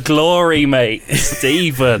 Oh, the glory, mate.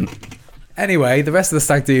 Stephen. Anyway, the rest of the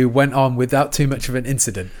stag do went on without too much of an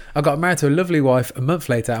incident. I got married to a lovely wife a month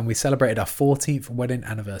later and we celebrated our 14th wedding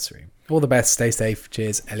anniversary. All the best, stay safe.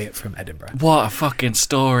 Cheers, Elliot from Edinburgh. What a fucking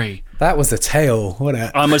story. That was a tale, wasn't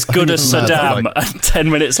it? I'm as good as Saddam, and 10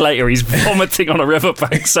 minutes later he's vomiting on a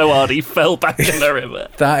riverbank so hard he fell back in the river.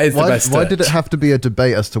 That is the best. Why did it have to be a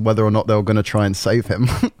debate as to whether or not they were going to try and save him?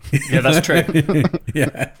 Yeah, that's true.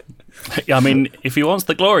 Yeah. I mean, if he wants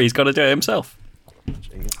the glory, he's got to do it himself.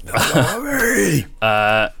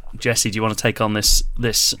 Jesse, do you want to take on this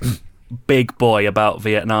big boy about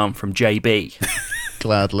Vietnam from JB?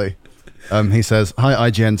 Gladly. He says, "Hi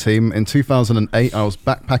IGN team. In 2008, I was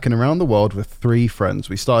backpacking around the world with 3 friends.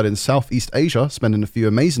 We started in Southeast Asia, spending a few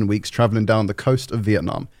amazing weeks traveling down the coast of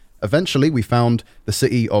Vietnam. Eventually, we found the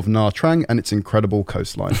city of Nha Trang and its incredible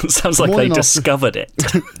coastline." Sounds like they discovered it.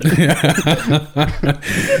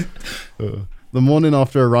 The morning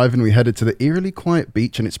after arriving, we headed to the eerily quiet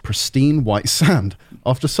beach and its pristine white sand.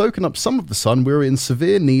 After soaking up some of the sun, we were in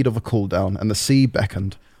severe need of a cool down, and the sea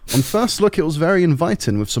beckoned. On first look, it was very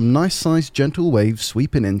inviting, with some nice-sized gentle waves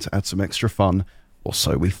sweeping in to add some extra fun, or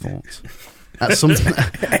so we thought. As strong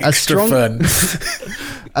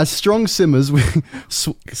swimmers,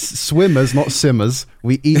 not simmers,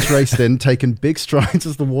 we each raced in, taking big strides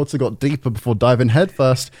as the water got deeper before diving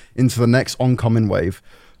headfirst into the next oncoming wave.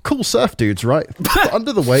 Cool surf dudes, right? But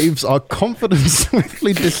under the waves, our confidence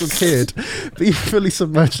swiftly disappeared. Being fully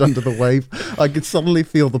submerged under the wave, I could suddenly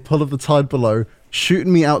feel the pull of the tide below,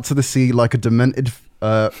 shooting me out to the sea like a demented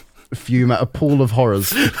fume at a pool of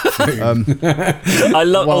horrors. I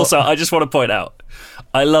just want to point out,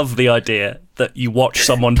 I love the idea that you watch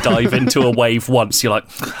someone dive into a wave once, you're like,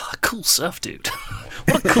 cool surf dude.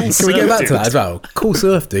 What a cool surf dude. Can we get back to that as well? Cool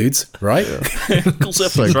surf dudes, right? Cool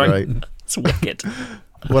surf So dudes, right? great. It's wicked.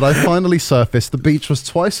 When I finally surfaced, the beach was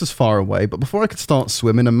twice as far away, but before I could start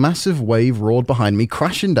swimming, a massive wave roared behind me,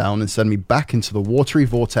 crashing down and sent me back into the watery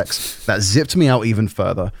vortex that zipped me out even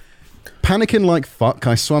further. Panicking like fuck,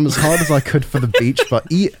 I swam as hard as I could for the beach, but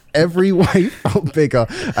every wave felt bigger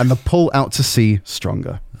and the pull out to sea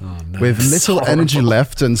stronger. Oh, no. With little energy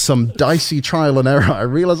left and some dicey trial and error, I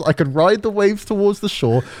realized I could ride the waves towards the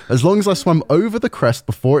shore as long as I swam over the crest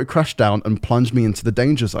before it crashed down and plunged me into the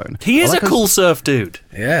danger zone. He is a cool surf dude.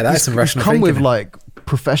 Yeah, that's some rational come thinking. with like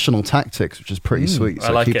professional tactics, which is pretty sweet. So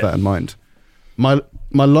I like keep it. that in mind. My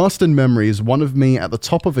lasting memory is one of me at the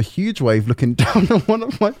top of a huge wave looking down on one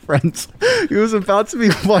of my friends who was about to be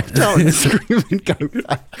wiped out and screaming, "Go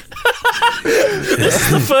back." This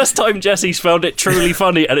is the first time Jesse's found it truly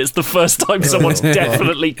funny, and it's the first time someone's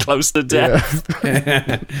definitely close to death.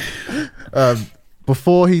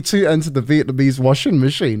 Before he too entered the Vietnamese washing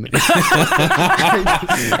machine.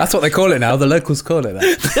 That's what they call it now. The locals call it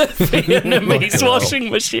that. Vietnamese washing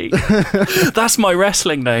machine. That's my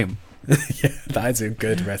wrestling name. Yeah, that is a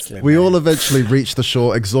good wrestling. We all eventually reached the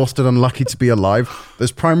shore, exhausted and lucky to be alive.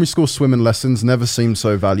 Those primary school swimming lessons never seemed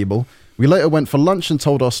so valuable. We later went for lunch and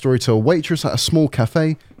told our story to a waitress at a small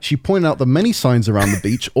cafe. She pointed out the many signs around the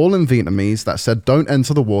beach, all in Vietnamese, that said, "Don't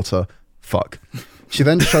enter the water. fuck. She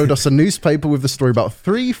then showed us a newspaper with the story about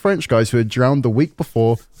 3 French guys who had drowned the week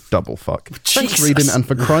before. Double fuck. Thanks for Jesus. reading, and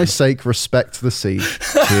for Christ's sake, respect the sea.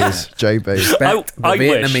 Cheers, JB. Respect the I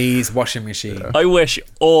wish. Vietnamese washing machine. I wish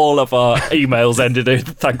all of our emails ended in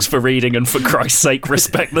thanks for reading and for Christ's sake,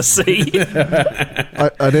 respect the sea.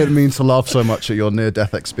 I didn't mean to laugh so much at your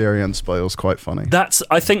near-death experience, but it was quite funny.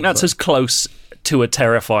 I think that's as close to a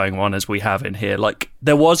terrifying one as we have in here. Like,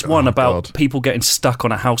 there was one about God. people getting stuck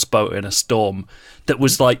on a houseboat in a storm that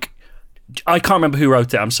was like, I can't remember who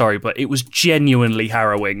wrote it, I'm sorry, but it was genuinely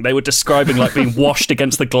harrowing. They were describing like being washed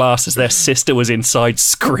against the glass as their sister was inside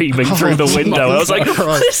screaming through the window. I was like,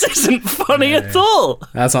 this isn't funny at all.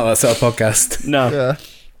 That's not that sort of podcast. No. Yeah.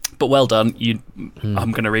 But well done.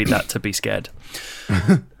 I'm going to read that to be scared.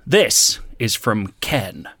 This is from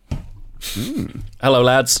Ken. Hello,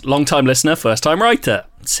 lads. Long-time listener, first-time writer.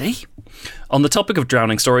 See? On the topic of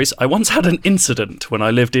drowning stories, I once had an incident when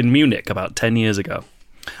I lived in Munich about 10 years ago.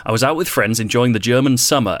 I was out with friends enjoying the German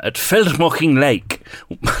summer at Feldmocking Lake.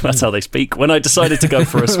 That's how they speak. When I decided to go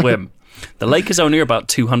for a swim. The lake is only about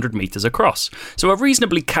 200 metres across, so a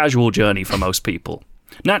reasonably casual journey for most people.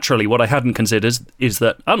 Naturally, what I hadn't considered is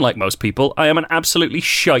that, unlike most people, I am an absolutely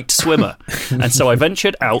shite swimmer. And so I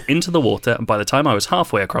ventured out into the water, and by the time I was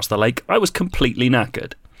halfway across the lake, I was completely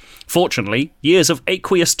knackered. Fortunately, years of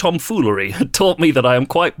aqueous tomfoolery had taught me that I am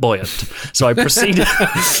quite buoyant. So I proceeded...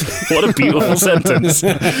 What a beautiful sentence.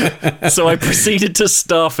 So I proceeded to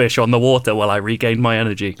starfish on the water while I regained my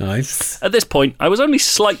energy. Nice. At this point, I was only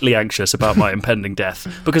slightly anxious about my impending death,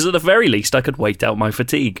 because at the very least I could wait out my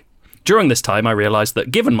fatigue. During this time, I realised that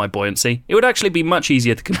given my buoyancy, it would actually be much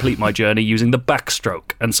easier to complete my journey using the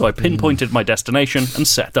backstroke, and so I pinpointed my destination and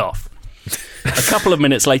set off. A couple of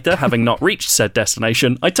minutes later, having not reached said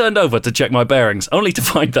destination, I turned over to check my bearings, only to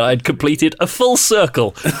find that I had completed a full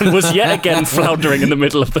circle and was yet again floundering in the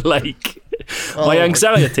middle of the lake. My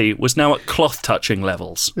anxiety was now at cloth-touching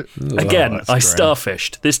levels. Again, I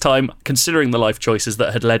starfished, this time considering the life choices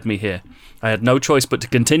that had led me here. I had no choice but to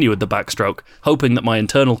continue with the backstroke, hoping that my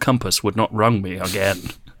internal compass would not wrong me again.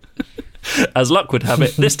 As luck would have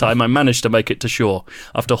it, this time I managed to make it to shore.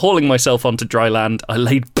 After hauling myself onto dry land, I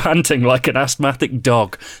laid panting like an asthmatic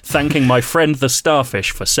dog, thanking my friend the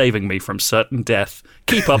starfish for saving me from certain death.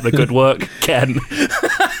 Keep up the good work, Ken.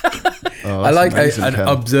 I like amazing, an Ken.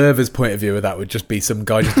 observer's point of view of that would just be some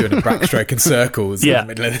guy just doing a backstroke in circles in the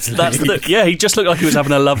middle of this lake. He just looked like he was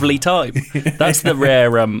having a lovely time. That's the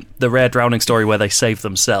rare drowning story where they save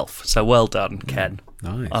themselves. So well done, Ken.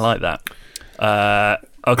 Nice. I like that.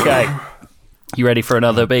 Okay. You ready for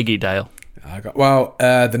another biggie, Dale?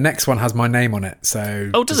 The next one has my name on it,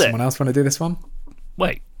 so does it? someone else want to do this one?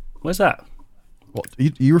 Wait, where's that? What?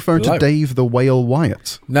 You referring Hello. to Dave the Whale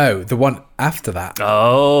Wyatt? No, the one after that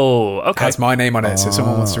Oh, okay. has my name on it, so if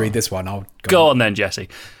someone wants to read this one, I'll Go on then, Jesse.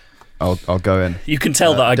 I'll go in. You can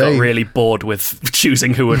tell that I got Dave. really bored with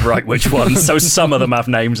choosing who would write which ones, so some of them have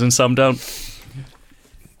names and some don't.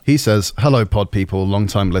 He says, "Hello, pod people,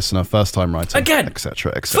 long-time listener, first-time writer, Again?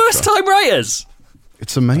 etc., etc." First-time writers!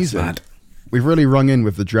 It's amazing. mad. We've really rung in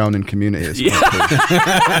with the drowning community. It's quite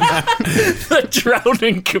cool. The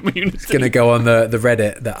drowning community. Going to go on the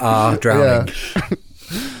Reddit that are drowning.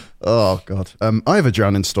 Oh, God. I have a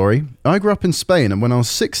drowning story. I grew up in Spain, and when I was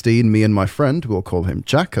 16, me and my friend, we'll call him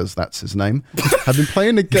Jack, as that's his name, had been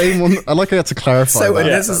playing a game on... I like I had to clarify So that.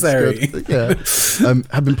 unnecessary. That's good. Yeah.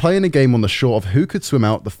 Had been playing a game on the shore of who could swim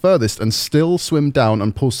out the furthest and still swim down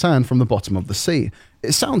and pull sand from the bottom of the sea.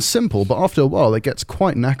 It sounds simple, but after a while, it gets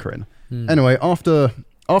quite knackering. Anyway, after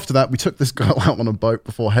that, we took this girl out on a boat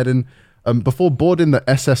before heading... before boarding the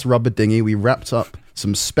SS rubber dinghy, we wrapped up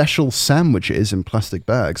some special sandwiches in plastic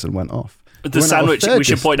bags and went off. The Went out a sandwich, fair we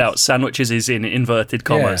should point distance. out, sandwiches is in inverted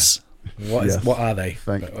commas. What are they?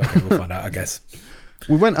 Thank you. Okay, we'll find out, I guess.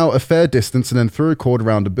 We went out a fair distance and then threw a cord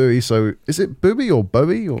around a buoy. So is it buoy or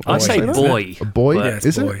bowie? Or I say that? boy. A boy? But- Yeah, it's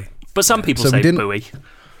is boy. it? But some people So we say didn't- buoy.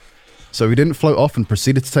 So we didn't float off and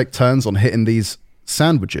proceeded to take turns on hitting these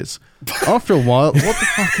sandwiches. After a while, what the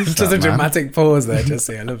fuck is Just that, a man? dramatic pause there,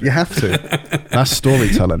 Jesse. I love it. You have to. That's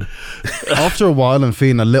storytelling. After a while and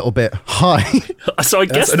feeling a little bit high, So I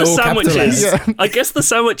guess an the all capital sandwiches. S. I guess the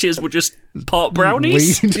sandwiches were just pot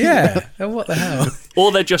brownies, weed. Yeah. Oh, what the hell?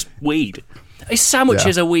 or they're just weed. A sandwich Yeah.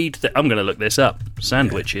 is a weed. I'm going to look this up.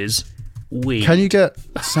 Sandwiches, weed. Can you get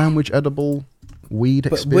sandwich edible weed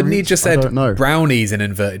But experience? wouldn't he just I said don't know. brownies in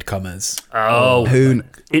inverted commas? Oh, Who?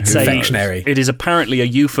 it's Confectionery. It is apparently a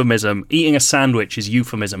euphemism. Eating a sandwich is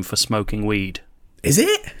euphemism for smoking weed. Is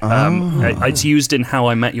it? It's used in How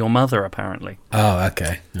I Met Your Mother, apparently. Oh,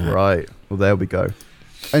 okay. Right. Well, there we go.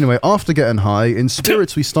 Anyway, after getting high, in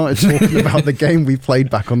spirits, we started talking about the game we played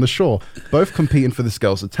back on the shore. Both competing for this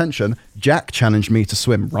girl's attention, Jack challenged me to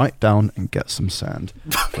swim right down and get some sand.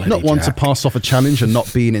 Not one to pass off a challenge and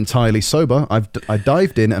not being entirely sober, I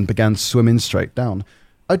dived in and began swimming straight down.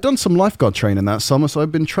 I'd done some lifeguard training that summer, so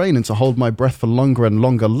I'd been training to hold my breath for longer and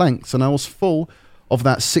longer lengths, and I was full of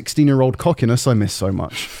that 16-year-old cockiness I miss so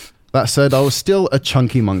much. That said, I was still a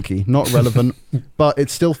chunky monkey, not relevant, but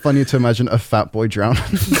it's still funny to imagine a fat boy drowning.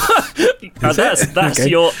 That's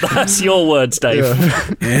your words, Dave.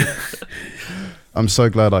 Yeah. I'm so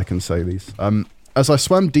glad I can say these. As I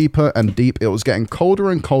swam deeper and deep, it was getting colder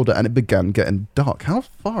and colder, and it began getting dark. How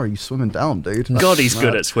far are you swimming down, dude? God, he's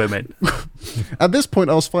good at swimming. At this point,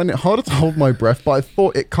 I was finding it harder to hold my breath, but I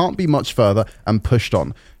thought it can't be much further and pushed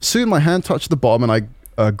on. Soon, my hand touched the bottom, and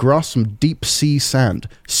I grasped some deep sea sand.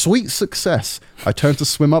 Sweet success. I turned to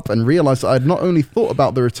swim up and realized that I had not only thought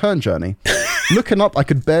about the return journey. Looking up, I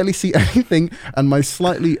could barely see anything, and my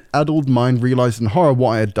slightly addled mind realized in horror what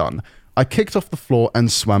I had done. I kicked off the floor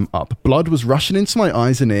and swam up. Blood was rushing into my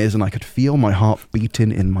eyes and ears, and I could feel my heart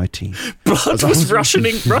beating in my teeth. Blood was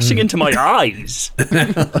rushing into my eyes.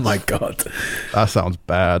 Oh my God. That sounds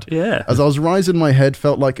bad. Yeah. As I was rising, my head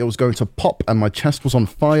felt like it was going to pop, and my chest was on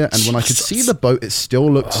fire, and when I could see the boat, it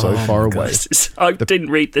still looked so far away. I didn't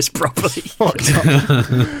read this properly.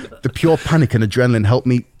 The pure panic and adrenaline helped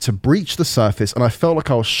me to breach the surface, and I felt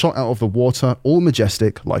like I was shot out of the water, all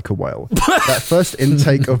majestic like a whale. That first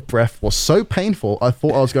intake of breath was so painful, I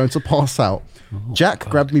thought I was going to pass out. Jack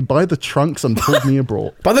grabbed me by the trunks and pulled me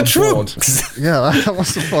abroad. By the trunks? Yeah, that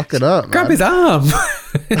must have fucking hurt, man. Grab his arm.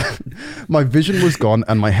 My vision was gone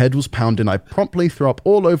and my head was pounding. I promptly threw up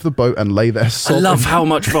all over the boat and lay there sobbing. I love how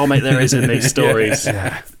much vomit there is in these stories.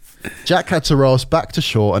 Yeah. Jack had to row us back to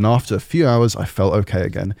shore, and after a few hours, I felt okay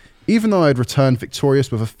again. Even though I had returned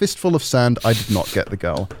victorious with a fistful of sand, I did not get the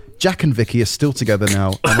girl. Jack and Vicky are still together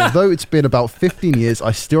now, and although it's been about 15 years,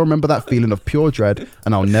 I still remember that feeling of pure dread,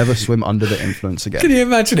 and I'll never swim under the influence again. Can you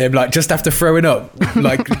imagine him, like, just after throwing up,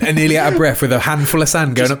 like, nearly out of breath with a handful of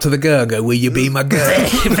sand going up to the girl, go, will you be my girl?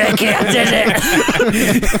 Vicky, I did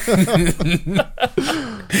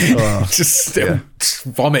it. Just still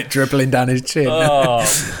vomit dribbling down his chin. Oh,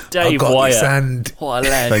 Dave I've got Wyatt. Sand. What a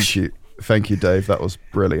ledge. Thank you, Dave. That was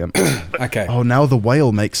brilliant. Okay. Oh, now the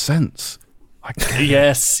whale makes sense.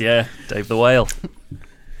 Yes, yeah, Dave the Whale.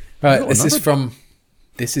 Right, this is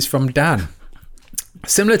from Dan.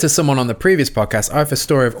 Similar to someone on the previous podcast, I have a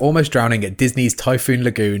story of almost drowning at Disney's Typhoon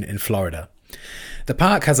Lagoon in Florida. The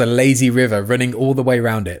park has a lazy river running all the way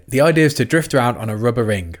around it. The idea is to drift around on a rubber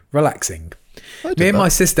ring, relaxing. Me and my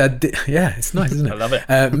sister, yeah, it's nice, isn't it? I love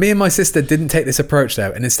it. Me and my sister didn't take this approach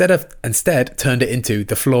though, and instead turned it into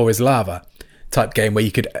the floor is lava type game where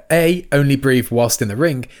you could A, only breathe whilst in the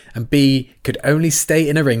ring, and B, could only stay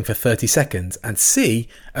in a ring for 30 seconds, and C,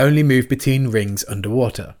 only move between rings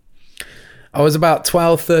underwater. I was about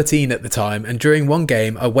 12, 13 at the time, and during one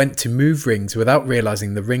game I went to move rings without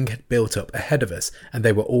realising the ring had built up ahead of us, and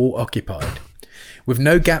they were all occupied. With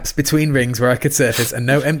no gaps between rings where I could surface and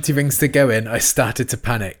no empty rings to go in, I started to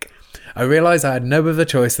panic. I realised I had no other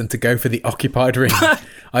choice than to go for the occupied ring.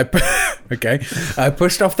 I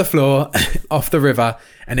pushed off the floor, off the river,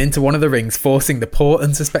 and into one of the rings, forcing the poor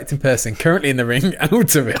unsuspecting person currently in the ring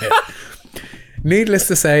out of it. Needless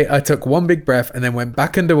to say, I took one big breath and then went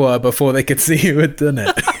back underwater before they could see who had done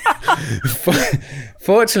it.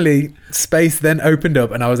 Fortunately, space then opened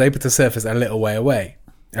up and I was able to surface a little way away.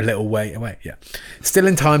 Yeah. Still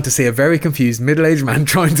in time to see a very confused middle-aged man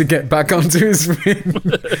trying to get back onto his ring.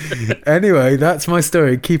 Anyway, that's my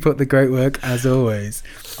story. Keep up the great work as always.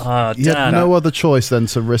 He had no other choice than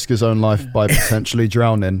to risk his own life by potentially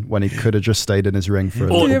drowning when he could have just stayed in his ring for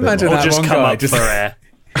a little bit imagine more. Or that just one come guy up just- for air.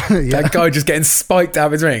 That guy just getting spiked out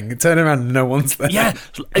of his ring, turning around and no one's there. Yeah,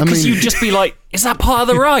 because you'd just be like, is that part of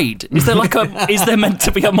the ride? Is there meant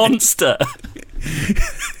to be a monster?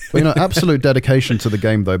 Well, absolute dedication to the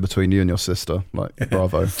game, though, between you and your sister. Like,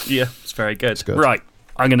 bravo. Yeah, it's very good. good. Right,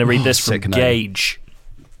 I'm going to read this from sick name. Gage.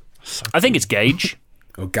 I think it's Gage.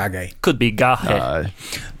 Or Gage. Could be Gahe.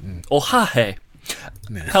 Or Hahe.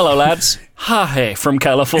 Hello, lads. Hahe from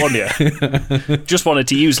California. Just wanted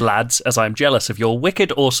to use lads as I'm jealous of your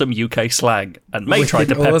wicked awesome UK slang and may try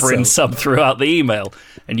to pepper in some throughout the email.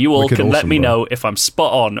 And you all Wicked can let awesome, me bro. know if I'm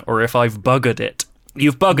spot on or if I've buggered it.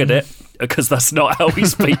 You've buggered it, because that's not how we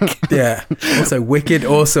speak. Yeah. Also, wicked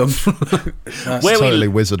awesome. Where Totally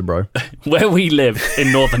wizard, bro. Where we live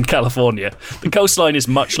in Northern California, the coastline is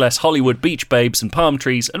much less Hollywood beach babes and palm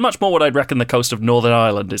trees, and much more what I'd reckon the coast of Northern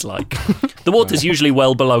Ireland is like. The water's usually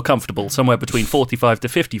well below comfortable, somewhere between 45 to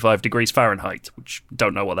 55 degrees Fahrenheit, which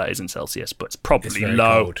don't know what that is in Celsius, but it's probably very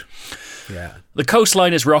low. cold. Yeah. The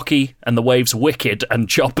coastline is rocky and the waves wicked and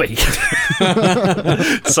choppy.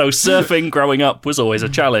 So surfing growing up was always a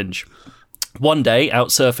challenge. One day, out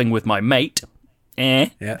surfing with my mate, he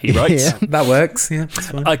writes, Yeah, that works. Yeah, that's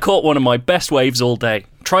fine. I caught one of my best waves all day.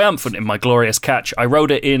 Triumphant in my glorious catch, I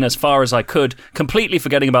rode it in as far as I could, completely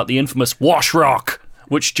forgetting about the infamous wash rock,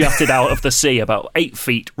 which jutted out of the sea about 8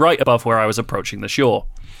 feet right above where I was approaching the shore.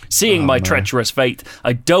 Seeing my treacherous fate,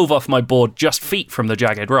 I dove off my board just feet from the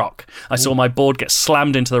jagged rock. I saw my board get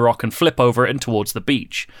slammed into the rock and flip over it and towards the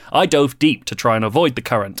beach. I dove deep to try and avoid the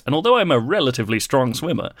current, and although I'm a relatively strong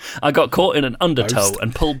swimmer, I got caught in an undertow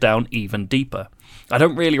and pulled down even deeper. I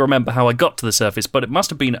don't really remember how I got to the surface, but it must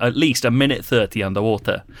have been at least a minute 30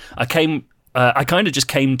 underwater. I kind of just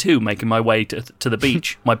came to, making my way to the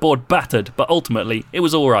beach. My board battered, but ultimately, it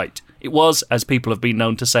was all right. It was, as people have been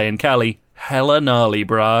known to say in Cali, hella gnarly,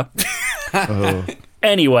 brah.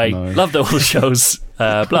 Anyway, loved all the shows.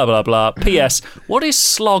 Blah, blah, blah. P.S. What is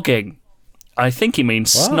slogging? I think he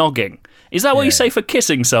means snogging. Is that what you say for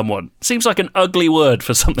kissing someone? Seems like an ugly word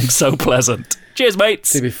for something so pleasant. Cheers,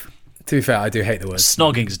 mates. To be fair, I do hate the word.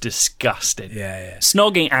 Snogging's disgusting. Yeah.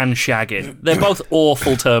 Snogging and shagging. They're both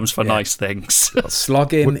awful terms for nice things.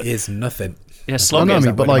 Slogging is nothing. Yeah, I slogging. know, I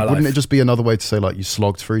mean, but like, wouldn't it just be another way to say like you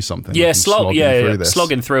slogged through something? Yeah, like,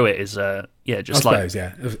 slogging through it is just I like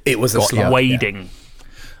suppose, it was a slog. wading.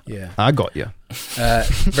 Yeah. I got you.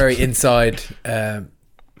 Very inside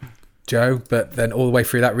Joe, but then all the way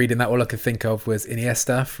through that, reading that, all I could think of was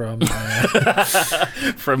Iniesta from a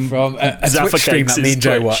Twitch stream that me and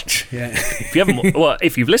Joe watch. Yeah.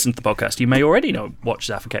 If you've listened to the podcast, you may already watch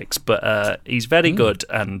Zaffa Cakes, but he's very good,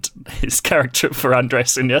 and his character for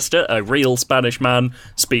Andres Iniesta, a real Spanish man,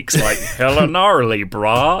 speaks like hella gnarly,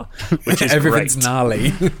 brah, which is everything's great.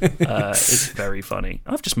 gnarly. It's very funny.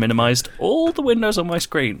 I've just minimised all the windows on my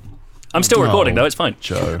screen. I'm still recording though, it's fine.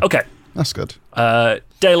 Joe. Okay. That's good.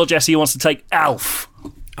 Dale or Jesse wants to take Alf.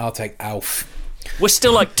 I'll take Alf. We're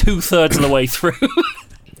still like 2/3 of the way through.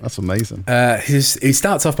 That's amazing. He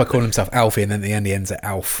starts off by calling himself Alfie, and then at the end he ends at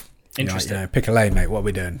Alf. Interesting. Pick a lane, mate. What are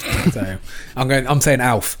we doing? So I'm saying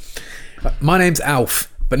Alf. My name's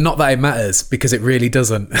Alf, but not that it matters, because it really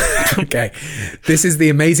doesn't. Okay. This is the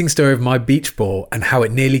amazing story of my beach ball and how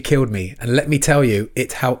it nearly killed me. And let me tell you,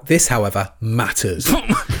 this, however, matters.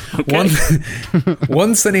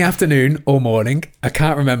 One sunny afternoon or morning, I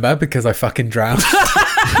can't remember because I fucking drowned.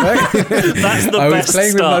 That's the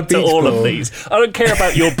best start to all of these. I don't care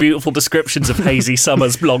about your beautiful descriptions of hazy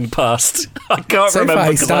summers long past. I can't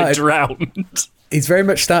remember because I drowned. He's very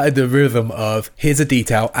much started the rhythm of, here's a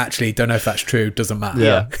detail, actually, don't know if that's true, doesn't matter.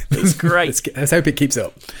 Yeah, it's great. Let's hope it keeps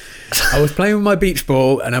up. I was playing with my beach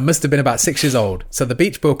ball, and I must have been about 6 years old, so the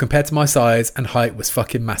beach ball compared to my size and height was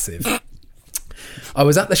fucking massive. I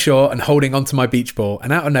was at the shore and holding onto my beach ball,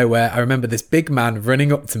 and out of nowhere, I remember this big man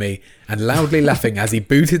running up to me and loudly laughing as he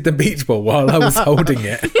booted the beach ball while I was holding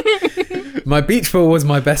it. My beach ball was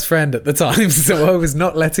my best friend at the time, so I was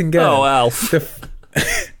not letting go. Oh, Alf.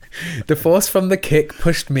 The force from the kick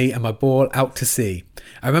pushed me and my ball out to sea.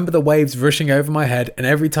 I remember the waves rushing over my head, and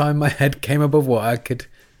every time my head came above water,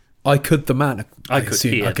 I could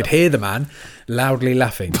hear the man loudly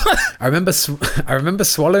laughing. I remember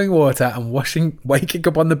swallowing water and waking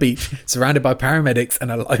up on the beach, surrounded by paramedics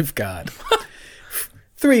and a lifeguard.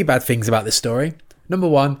 3 bad things about this story. Number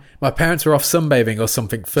 1, my parents were off sunbathing or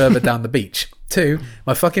something further down the beach. 2,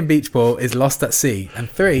 my fucking beach ball is lost at sea. And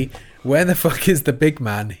 3, where the fuck is the big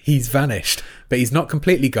man? He's vanished. But he's not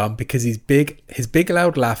completely gone, because his big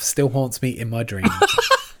loud laugh still haunts me in my dreams.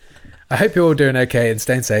 I hope you're all doing okay and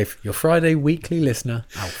staying safe. Your Friday weekly listener,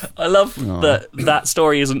 Alf. I love that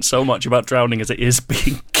story isn't so much about drowning as it is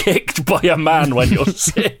being kicked by a man when you're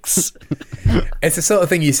 6. It's the sort of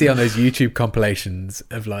thing you see on those YouTube compilations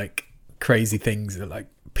of like crazy things, like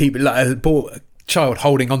people, like a child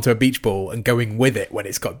holding onto a beach ball and going with it when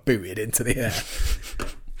it's got booted into the air.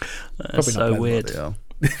 That's so weird. You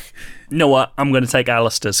know what? I'm going to take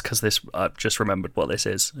Alistair's, because I've just remembered what this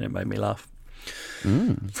is. It made me laugh.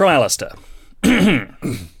 From Alistair.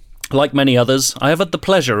 Like many others, I have had the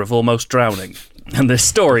pleasure of almost drowning. And this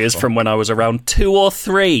story is from when I was around 2 or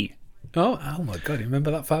 3. Oh my God, you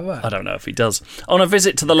remember that far back? I don't know if he does. On a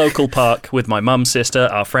visit to the local park with my mum, sister,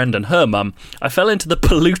 our friend and her mum, I fell into the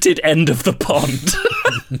polluted end of the pond.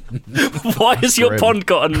 Why has your pond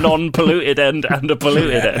got a non-polluted end and a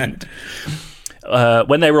polluted end?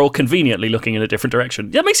 When they were all conveniently looking in a different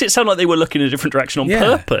direction. That makes it sound like they were looking in a different direction on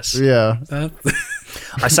purpose. Yeah.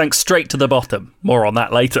 I sank straight to the bottom. More on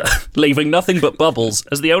that later. Leaving nothing but bubbles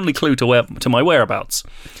as the only clue to my whereabouts.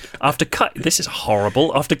 This is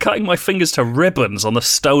horrible. After cutting my fingers to ribbons on the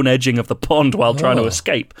stone edging of the pond while trying to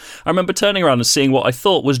escape, I remember turning around and seeing what I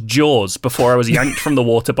thought was Jaws before I was yanked from the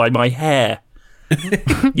water by my hair.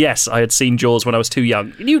 Yes, I had seen Jaws when I was too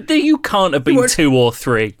young. You can't have been 2 or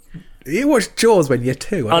 3. You watched Jaws when you're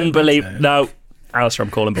 2. Unbelievable. No, Alistair,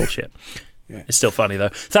 I'm calling bullshit. It's still funny, though.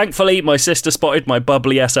 Thankfully, my sister spotted my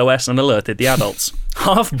bubbly SOS and alerted the adults.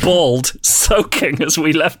 Half bald, soaking as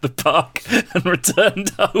we left the park and returned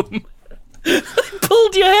home.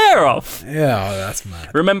 Pulled your hair off. Yeah, that's mad.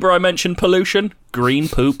 Remember I mentioned pollution? Green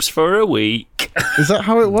poops for a week. Is that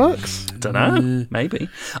how it works? Don't know. Maybe.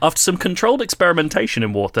 After some controlled experimentation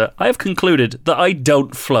in water, I have concluded that I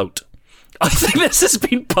don't float. I think this has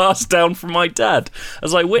been passed down from my dad,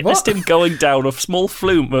 as I witnessed him going down a small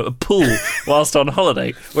flume at a pool whilst on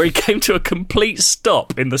holiday, where he came to a complete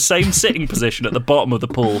stop in the same sitting position at the bottom of the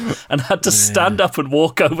pool and had to stand up and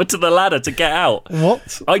walk over to the ladder to get out.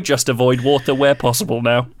 What? I just avoid water where possible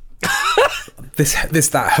now.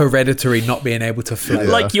 That hereditary not being able to float.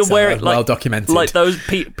 Like you're wearing, like, well documented. like those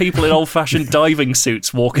people in old-fashioned diving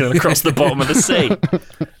suits walking across the bottom of the sea.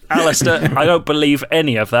 Alistair, I don't believe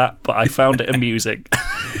any of that, but I found it amusing.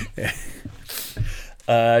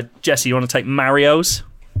 Jesse, you want to take Mario's?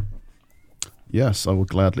 Yes, I will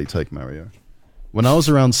gladly take Mario. When I was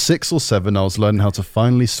around 6 or 7, I was learning how to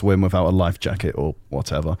finally swim without a life jacket or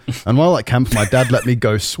whatever. And while at camp, my dad let me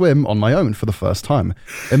go swim on my own for the first time.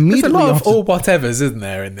 There's a lot of all whatevers, isn't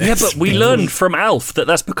there, in this? Yeah, but we learned from Alf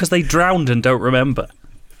that's because they drowned and don't remember.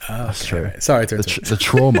 That's true. Sorry to interrupt. The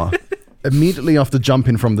trauma. Immediately after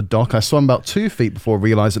jumping from the dock, I swam about 2 feet before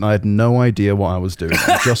realising I had no idea what I was doing.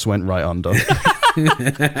 I just went right under.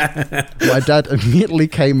 My dad immediately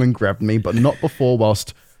came and grabbed me, but not before,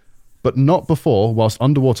 whilst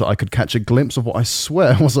underwater I could catch a glimpse of what I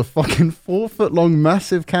swear was a fucking 4-foot-long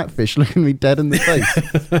massive catfish looking me dead in the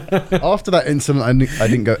face. After that incident, I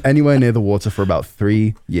didn't go anywhere near the water for about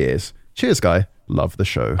 3 years. Cheers, guy. Love the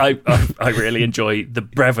show. I really enjoy the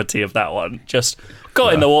brevity of that one. Just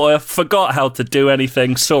got in the water, forgot how to do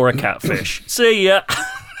anything, saw a catfish. See ya.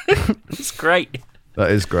 It's great.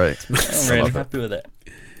 That is great. I'm really happy with it.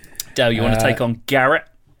 Dale, you want to take on Garrett?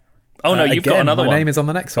 Oh, no, you've got another one. My name is on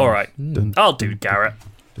the next one. All right. I'll do Garrett.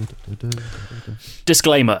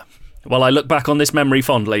 Disclaimer. While I look back on this memory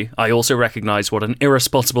fondly, I also recognise what an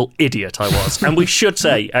irresponsible idiot I was. And we should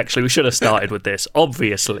say, actually, we should have started with this.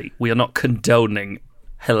 Obviously, we are not condoning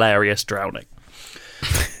hilarious drowning.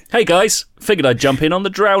 Hey, guys. Figured I'd jump in on the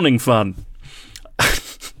drowning fun.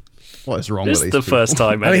 What is wrong This with is these the first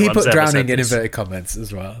time I mean, he anyone's put ever drowning said in this. inverted comments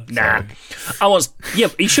as well. Nah.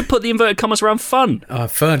 You should put the inverted commas around fun. Oh,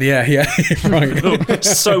 fun, yeah, right.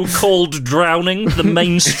 So-called drowning, the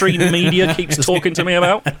mainstream media keeps talking to me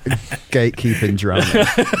about. Gatekeeping drowning.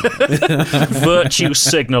 Virtue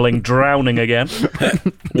signalling drowning again.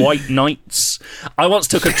 White knights. I once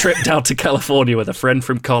took a trip down to California with a friend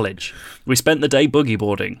from college. We spent the day boogie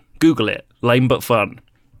boarding. Google it. Lame but fun.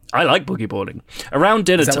 I like boogie boarding. Around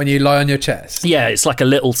dinner Is that when you lie on your chest? Yeah, it's like a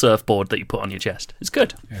little surfboard that you put on your chest. It's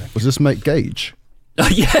good. Yeah. Was this mate Gage?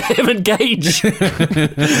 Yeah, him and Gage.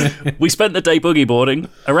 We spent the day boogie boarding.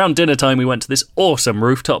 Around dinner time, we went to this awesome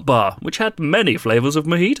rooftop bar, which had many flavours of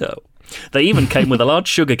mojito. They even came with a large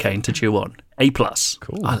sugar cane to chew on. A+.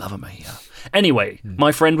 Cool. I love a mojito. Anyway,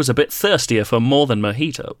 my friend was a bit thirstier for more than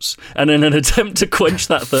mojitos, and in an attempt to quench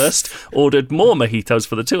that thirst, ordered more mojitos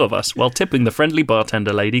for the two of us, while tipping the friendly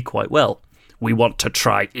bartender lady quite well. We want to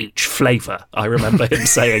try each flavour, I remember him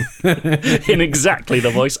saying, in exactly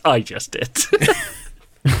the voice I just did.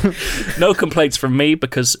 No complaints from me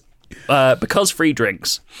because free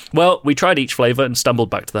drinks. Well, we tried each flavour and stumbled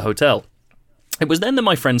back to the hotel. It was then that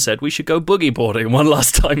my friend said we should go boogie boarding one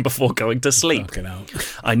last time before going to sleep.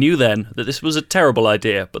 I knew then that this was a terrible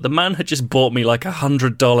idea, but the man had just bought me like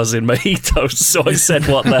 $100 in mojitos, so I said,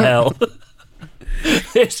 what the hell?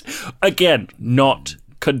 This, again, not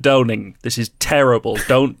condoning. This is terrible.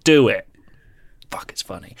 Don't do it. Fuck, it's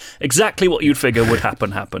funny. Exactly what you'd figure would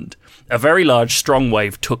happen happened. A very large, strong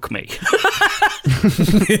wave took me.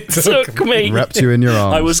 Took me. Wrapped you in your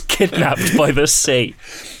arms. I was kidnapped by the sea.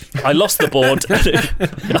 I lost the board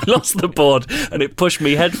and it pushed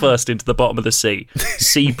me headfirst into the bottom of the sea.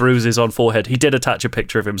 Sea bruises on forehead. He did attach a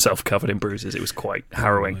picture of himself covered in bruises. It was quite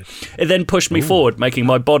harrowing. It then pushed me forward, making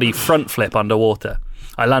my body front flip underwater.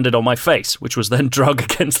 I landed on my face, which was then drug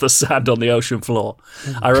against the sand on the ocean floor.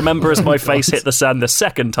 I remember as my face hit the sand the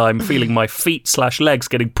second time, feeling my feet/legs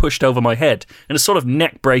getting pushed over my head in a sort of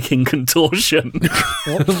neck-breaking contortion.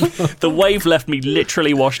 The wave left me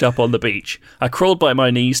literally washed up on the beach. I crawled by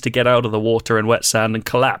my knees to get out of the water and wet sand and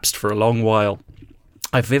collapsed for a long while.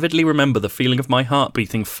 I vividly remember the feeling of my heart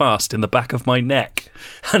beating fast in the back of my neck,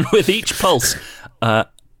 and with each pulse,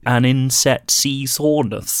 an inset sea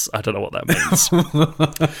soreness. I don't know what that means.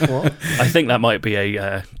 What? I think that might be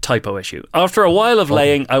a typo issue. After a while of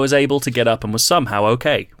laying, I was able to get up and was somehow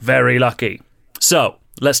okay. Very lucky. So,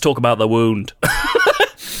 let's talk about the wound.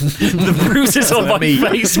 The bruises on my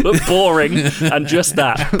face were boring. And just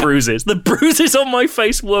that, bruises. The bruises on my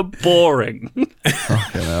face were boring.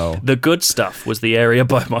 Fucking hell. The good stuff was the area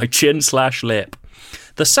by my chin/lip.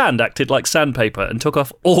 The sand acted like sandpaper and took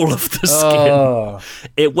off all of the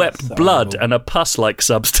skin. It wept blood and a pus-like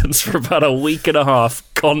substance for about a week and a half,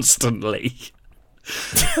 constantly.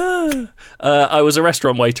 I was a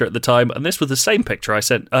restaurant waiter at the time, and this was the same picture I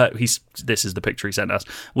sent. This is the picture he sent us.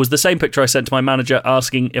 Was the same picture I sent to my manager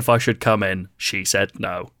asking if I should come in. She said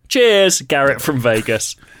no. Cheers, Garrett from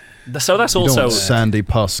Vegas. So that's you also don't want sandy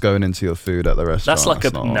pus going into your food at the restaurant. That's like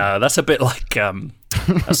that's a bit like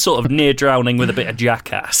a sort of near drowning with a bit of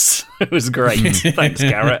jackass. It was great. Thanks,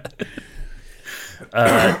 Garrett.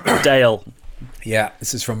 Dale. Yeah,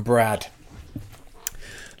 this is from Brad.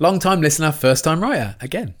 Long time listener, first time writer.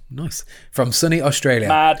 Again, nice. From sunny Australia.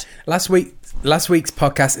 Mad. Last week's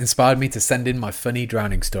podcast inspired me to send in my funny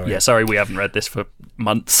drowning story. Yeah, sorry we haven't read this for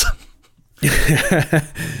months.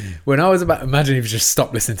 When I was about, imagine if you just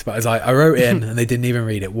stopped listening to it. I was like, I wrote in and they didn't even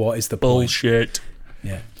read it. What is the point? Bullshit.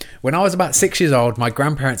 Yeah. When I was about 6 years old, my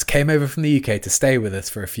grandparents came over from the UK to stay with us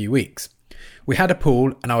for a few weeks. We had a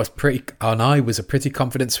pool and I was a pretty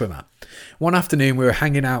confident swimmer. One afternoon we were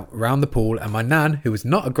hanging out around the pool and my nan, who was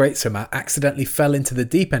not a great swimmer, accidentally fell into the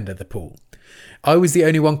deep end of the pool. I was the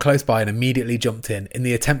only one close by and immediately jumped in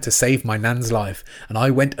the attempt to save my nan's life, and I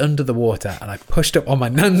went under the water and I pushed up on my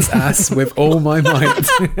nan's ass with all my might.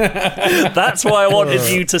 That's why I wanted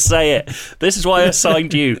you to say it. This is why I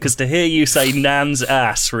signed you, because to hear you say nan's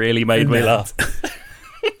ass really made me laugh.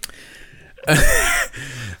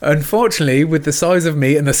 Unfortunately, with the size of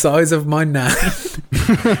me and the size of my nan...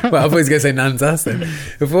 well, I thought he was going to say nan's ass then.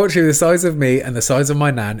 Unfortunately, the size of me and the size of my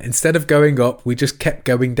nan, instead of going up, we just kept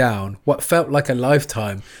going down. What felt like a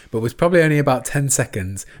lifetime, but was probably only about 10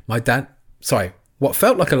 seconds. What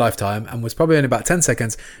felt like a lifetime and was probably only about 10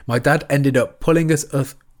 seconds, my dad ended up pulling us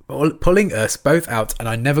both out, and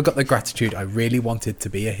I never got the gratitude I really wanted to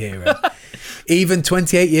be a hero. Even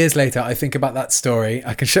 28 years later, I think about that story.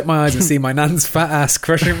 I can shut my eyes and see my nan's fat ass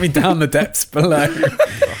crushing me down the depths below.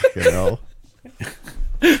 Fucking hell.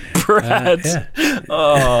 Brad. Yeah.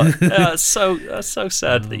 Oh, that's so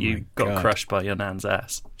sad that you got crushed by your nan's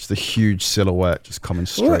ass. Just a huge silhouette just coming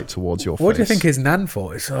straight towards your face. What do you think his nan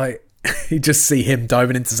thought? It's like you just see him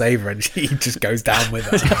diving in to save her and he just goes down with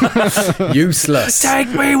her. Useless. Take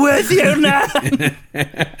me with you, nan.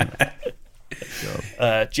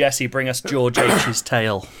 Jesse, bring us George H's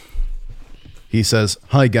tale. He says,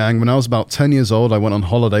 "Hi gang, when I was about 10 years old, I went on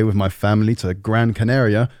holiday with my family to Gran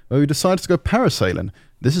Canaria, where we decided to go parasailing.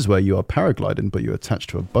 This is where you are paragliding, but you're attached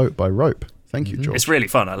to a boat by rope. Thank you, George. It's really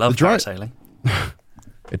fun. I love parasailing.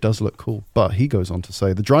 It does look cool. But he goes on to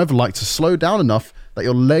say, the driver likes to slow down enough that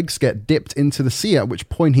your legs get dipped into the sea, at which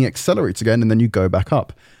point he accelerates again and then you go back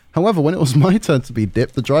up. However, when it was my turn to be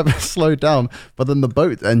dipped, the driver slowed down, but then the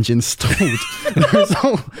boat engine stalled.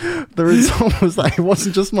 The result was that it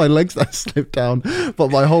wasn't just my legs that slipped down,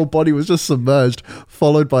 but my whole body was just submerged,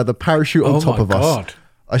 followed by the parachute on top of us.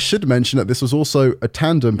 I should mention that this was also a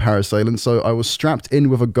tandem parasailing, so I was strapped in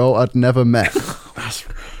with a girl I'd never met. That's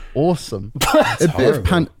awesome. A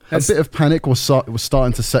bit of panic was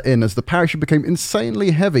starting to set in as the parachute became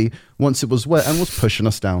insanely heavy once it was wet and was pushing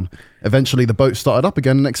us down. Eventually, the boat started up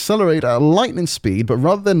again and accelerated at a lightning speed, but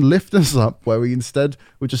rather than lift us up, where we instead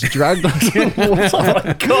were just dragged under the water, Oh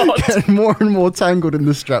my God. getting more and more tangled in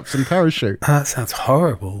the straps and parachute. That sounds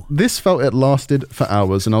horrible. This felt it lasted for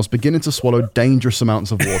hours, and I was beginning to swallow dangerous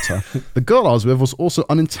amounts of water. The girl I was with was also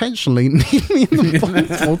unintentionally kneeing me in the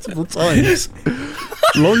balls multiple times.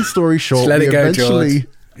 Long story short,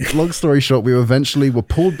 we eventually were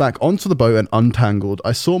pulled back onto the boat and untangled.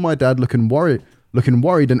 I saw my dad looking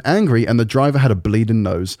worried and angry, and the driver had a bleeding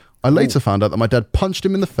nose. I later found out that my dad punched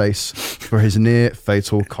him in the face for his near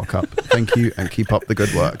fatal cock up. Thank you, and keep up the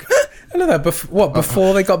good work. I know that.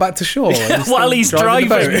 Before they got back to shore? While he's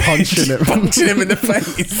driving. Punching him in the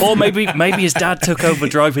face. Or maybe his dad took over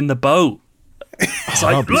driving the boat. It's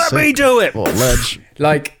like, let me do it. What a ledge.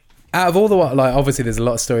 Like, out of all the, like, obviously there's a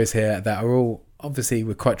lot of stories here that are all, obviously,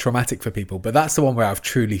 were quite traumatic for people, but that's the one where I've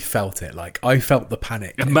truly felt it. Like, I felt the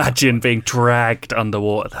panic. Imagine being dragged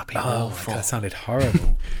underwater. That'd be awful. God, that sounded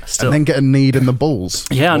horrible. And then get a kneed in the balls.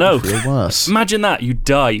 Yeah, I know. Feel worse. Imagine that. You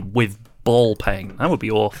die with ball pain. That would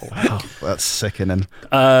be awful. That's sickening.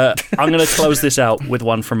 I'm going to close this out with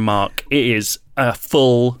one from Mark. It is a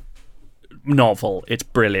full novel. It's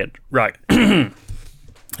brilliant. Right. The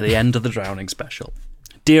end of the drowning special.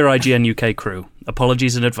 Dear IGN UK crew,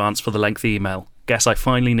 apologies in advance for the lengthy email. Guess I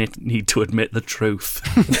finally need to admit the truth.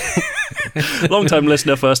 Long-time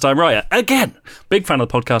listener, first-time writer. Again, big fan of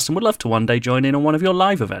the podcast and would love to one day join in on one of your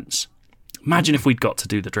live events. Imagine if we'd got to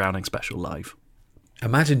do the drowning special live.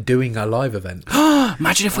 Imagine doing a live event.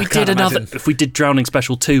 Imagine if we did if we did drowning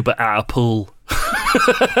special 2 but at a pool.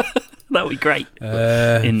 That would be great.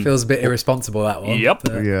 Feels a bit irresponsible, that one. Yep.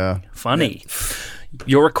 Yeah. Funny.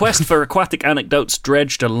 Your request for aquatic anecdotes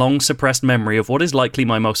dredged a long-suppressed memory of what is likely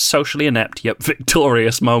my most socially inept yet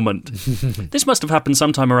victorious moment. This must have happened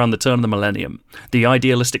sometime around the turn of the millennium. The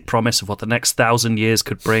idealistic promise of what the next 1,000 years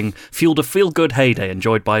could bring fueled a feel-good heyday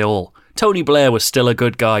enjoyed by all. Tony Blair was still a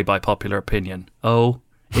good guy by popular opinion. Oh,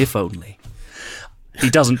 if only. He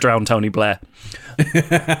doesn't drown Tony Blair.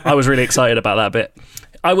 I was really excited about that bit.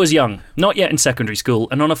 I was young, not yet in secondary school,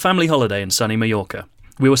 and on a family holiday in sunny Mallorca.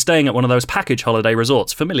 We were staying at one of those package holiday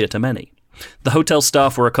resorts familiar to many. The hotel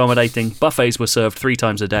staff were accommodating, buffets were served 3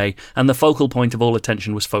 times a day, and the focal point of all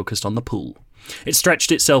attention was focused on the pool. It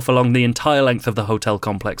stretched itself along the entire length of the hotel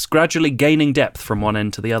complex, gradually gaining depth from one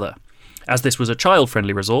end to the other. As this was a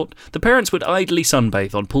child-friendly resort, the parents would idly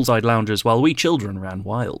sunbathe on poolside lounges while we children ran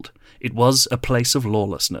wild. It was a place of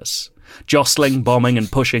lawlessness. Jostling, bombing,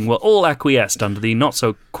 and pushing were all acquiesced under the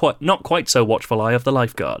not quite so watchful eye of the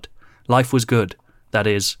lifeguard. Life was good. That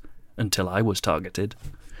is, until I was targeted.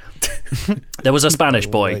 There was a Spanish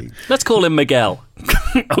boy. Let's call him Miguel.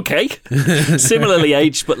 Okay. Similarly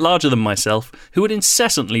aged, but larger than myself, who would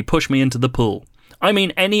incessantly push me into the pool. I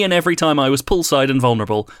mean, any and every time I was poolside and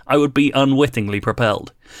vulnerable, I would be unwittingly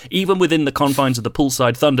propelled. Even within the confines of the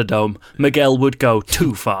poolside Thunderdome, Miguel would go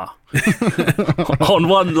too far. On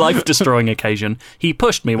one life-destroying occasion, he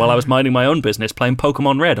pushed me while I was minding my own business playing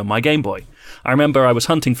Pokemon Red on my Game Boy. I remember I was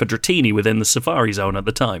hunting for Dratini within the Safari Zone at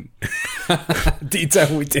the time.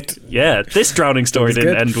 Detail we did. Yeah, this drowning story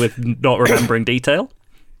didn't end with not remembering detail.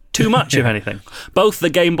 Too much, if anything. Both the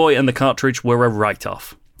Game Boy and the cartridge were a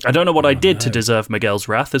write-off. I don't know what I did to deserve Miguel's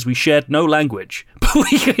wrath, as we shared no language, but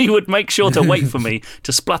he would make sure to wait for me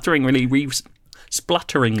to splutteringly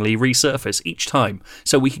resurface each time,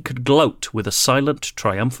 so we could gloat with a silent,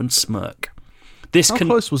 triumphant smirk. How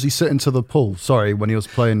close was he sitting to the pool? Sorry, when he was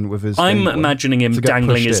playing with his. I'm imagining him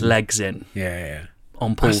dangling his legs in. Yeah.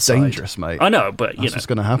 On poolside. That's dangerous, mate. I know, but That's what's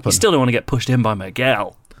going to happen. You still don't want to get pushed in by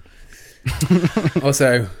Miguel.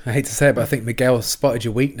 Also, I hate to say it, but I think Miguel spotted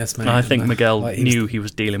your weakness, man. I think Miguel knew he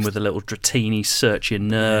was dealing with a little Dratini searching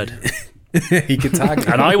nerd. He could tag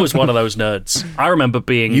him. And I was one of those nerds. I remember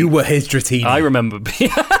being... You were his Dratini. I remember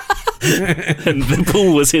being... and the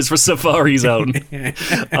pool was his Safari Zone.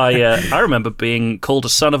 I remember being called a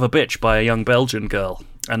son of a bitch by a young Belgian girl,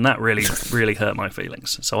 and that really, really hurt my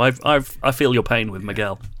feelings. So I feel your pain with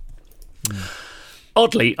Miguel.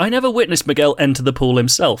 Oddly, I never witnessed Miguel enter the pool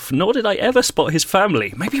himself, nor did I ever spot his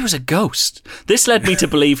family. Maybe he was a ghost. This led me to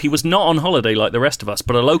believe he was not on holiday like the rest of us,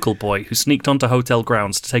 but a local boy who sneaked onto hotel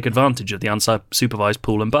grounds to take advantage of the unsupervised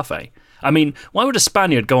pool and buffet. I mean, why would a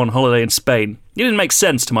Spaniard go on holiday in Spain? It didn't make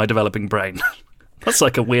sense to my developing brain. That's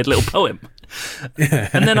like a weird little poem.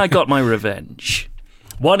 And then I got my revenge.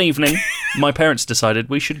 One evening, my parents decided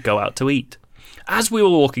we should go out to eat. As we were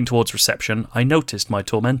walking towards reception, I noticed my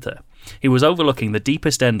tormentor. He was overlooking the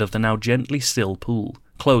deepest end of the now gently still pool,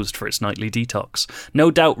 closed for its nightly detox, no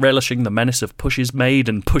doubt relishing the menace of pushes made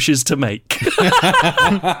and pushes to make.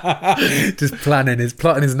 Just plotting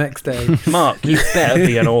his next day. Mark, you better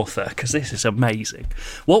be an author, because this is amazing.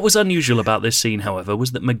 What was unusual about this scene, however,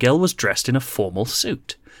 was that Miguel was dressed in a formal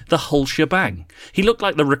suit. The whole shebang. He looked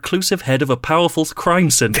like the reclusive head of a powerful crime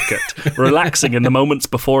syndicate, relaxing in the moments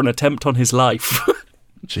before an attempt on his life.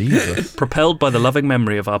 Jesus. Propelled by the loving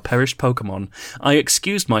memory of our perished Pokemon, I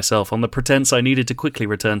excused myself on the pretense I needed to quickly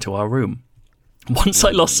return to our room. Once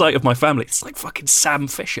I lost sight of my family, it's like fucking Sam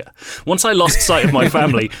Fisher. Once I lost sight of my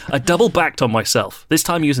family, I double-backed on myself, this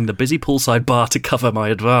time using the busy poolside bar to cover my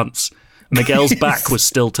advance. Miguel's back was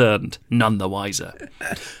still turned, none the wiser.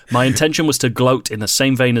 My intention was to gloat in the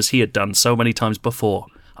same vein as he had done so many times before.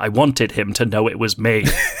 I wanted him to know it was me.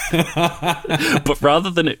 But rather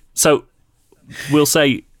than it... So, we'll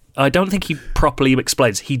say, I don't think he properly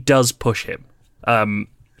explains. He does push him.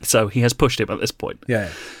 So he has pushed him at this point. Yeah.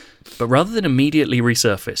 But rather than immediately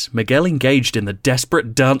resurface, Miguel engaged in the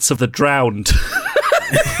desperate dance of the drowned.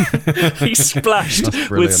 He splashed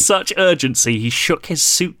with such urgency he shook his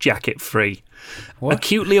suit jacket free. What?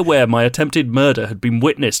 Acutely aware my attempted murder had been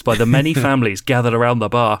witnessed by the many families gathered around the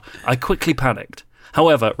bar, I quickly panicked.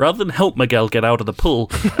 However, rather than help Miguel get out of the pool,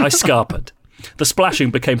 I scarpered. The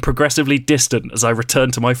splashing became progressively distant as I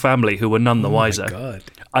returned to my family, who were none the wiser. God.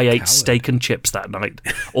 I ate steak and chips that night,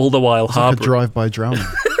 all the while Like a drive-by drowning.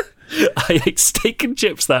 I ate steak and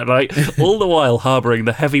chips that night, all the while harbouring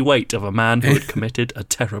the heavy weight of a man who had committed a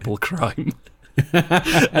terrible crime.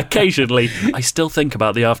 Occasionally, I still think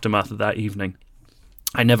about the aftermath of that evening.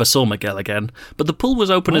 I never saw Miguel again, but the pool was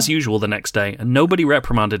open as usual the next day, and nobody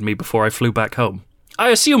reprimanded me before I flew back home.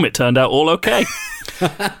 I assume it turned out all okay.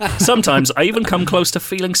 Sometimes I even come close to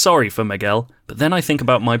feeling sorry for Miguel, but then I think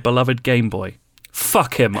about my beloved Game Boy.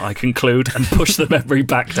 Fuck him, I conclude, and push the memory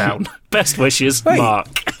back down. Best wishes, Mark.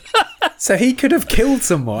 So he could have killed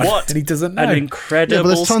someone, What? and he doesn't know. An incredible Yeah,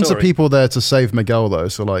 but there's tons story. of people there to save Miguel, though,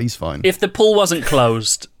 so, like, he's fine. If the pool wasn't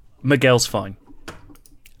closed, Miguel's fine.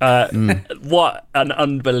 What an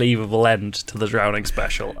unbelievable end to the drowning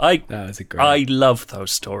special. That was a great. I love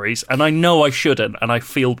those stories, and I know I shouldn't, and I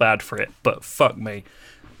feel bad for it, but fuck me.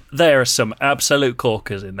 There are some absolute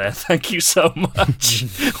corkers in there. Thank you so much.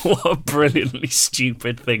 What a brilliantly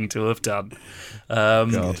stupid thing to have done.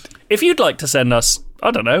 If you'd like to send us,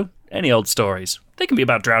 I don't know, any old stories, they can be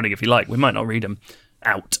about drowning if you like. We might not read them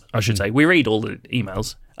out, I should say. We read all the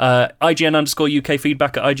emails. IGN_UK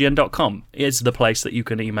feedback at IGN.com is the place that you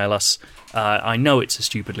can email us. I know it's a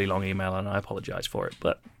stupidly long email, and I apologise for it,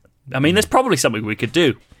 but I mean, there's probably something we could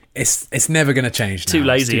do. It's never going to change now. Too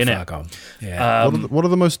lazy, it's too innit? far gone. Yeah. What are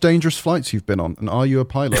the most dangerous flights you've been on? And are you a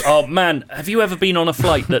pilot? Oh, man, have you ever been on a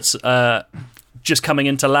flight that's just coming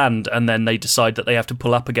into land and then they decide that they have to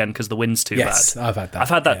pull up again because the wind's too Yes, bad? I've had that. I've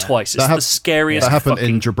had that twice. It's the scariest That happened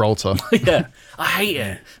fucking... in Gibraltar. Yeah, I hate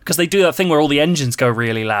it because they do that thing where all the engines go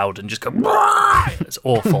really loud and just go. It's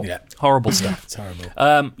awful. Yeah. Horrible stuff. It's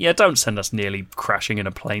horrible. Yeah, don't send us nearly crashing in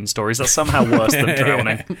a plane stories. That's somehow worse than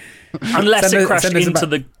drowning. Unless it crashed into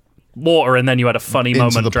the water and then you had a funny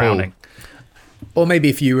moment drowning. Or maybe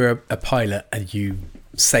if you were a pilot and you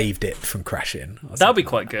saved it from crashing. That would be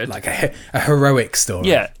quite good. Like a heroic story.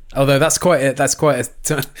 Yeah. Although that's quite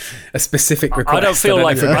a specific request. I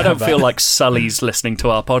don't feel like Sully's listening to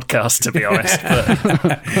our podcast, to be honest.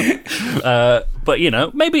 But you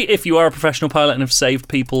know, maybe if you are a professional pilot and have saved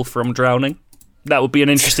people from drowning, that would be an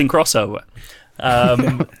interesting crossover.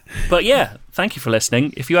 But yeah, thank you for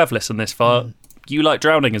listening. If you have listened this far, you like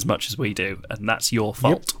drowning as much as we do, and that's your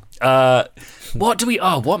fault. Yep.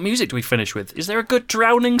 What music do we finish with? Is there a good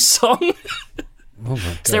drowning song? Oh my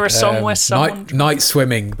God. Is there a song where someone... Night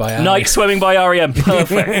Swimming by R.E.M. Night Swimming by R.E.M.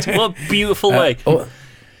 Perfect. What a beautiful way.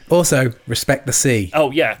 Also, Respect the Sea.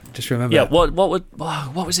 Oh, yeah. Just remember. Yeah, what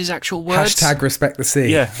was his actual words? #, Respect the Sea.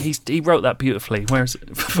 Yeah, he wrote that beautifully. Where is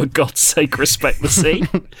it? For God's sake, respect the sea.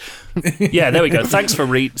 Yeah, there we go. Thanks for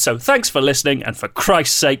listening, and for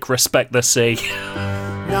Christ's sake, respect the sea.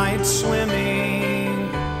 Night swimming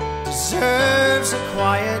deserves a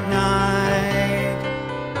quiet night.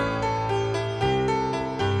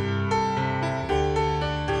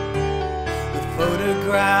 With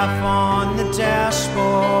photograph on the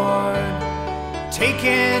dashboard,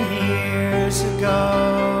 taken years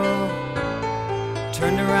ago.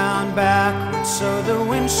 Turned around backwards so the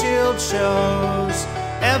windshield shows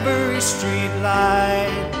every street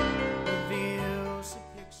light.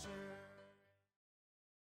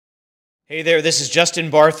 Hey there, this is Justin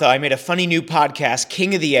Bartha. I made a funny new podcast,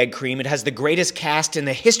 King of the Egg Cream. It has the greatest cast in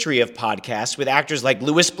the history of podcasts with actors like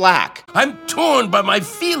Louis Black, I'm torn by my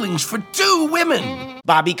feelings for two women.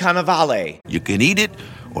 Bobby Cannavale, You can eat it,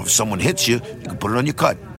 or if someone hits you, you can put it on your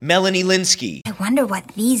cut. Melanie Linsky, I wonder what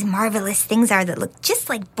these marvelous things are that look just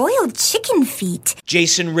like boiled chicken feet.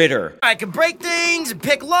 Jason Ritter, I can break things and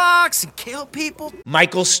pick locks and kill people.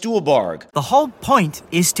 Michael Stuhlbarg, The whole point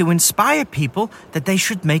is to inspire people that they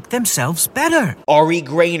should make themselves better. Ari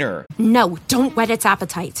Grainer, No, don't whet its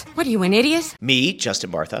appetite. What are you, an idiot? me, Justin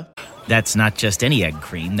Bartha, That's not just any egg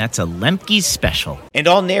cream, that's a Lemke's special. and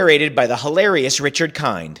all narrated by the hilarious Richard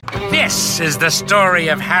Kind. This is the story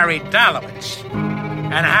of Harry Dalowitz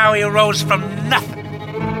and how he rose from nothing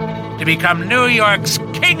to become New York's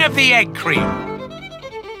King of the Egg Cream.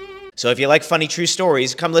 So if you like funny true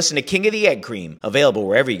stories, come listen to King of the Egg Cream, available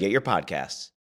wherever you get your podcasts.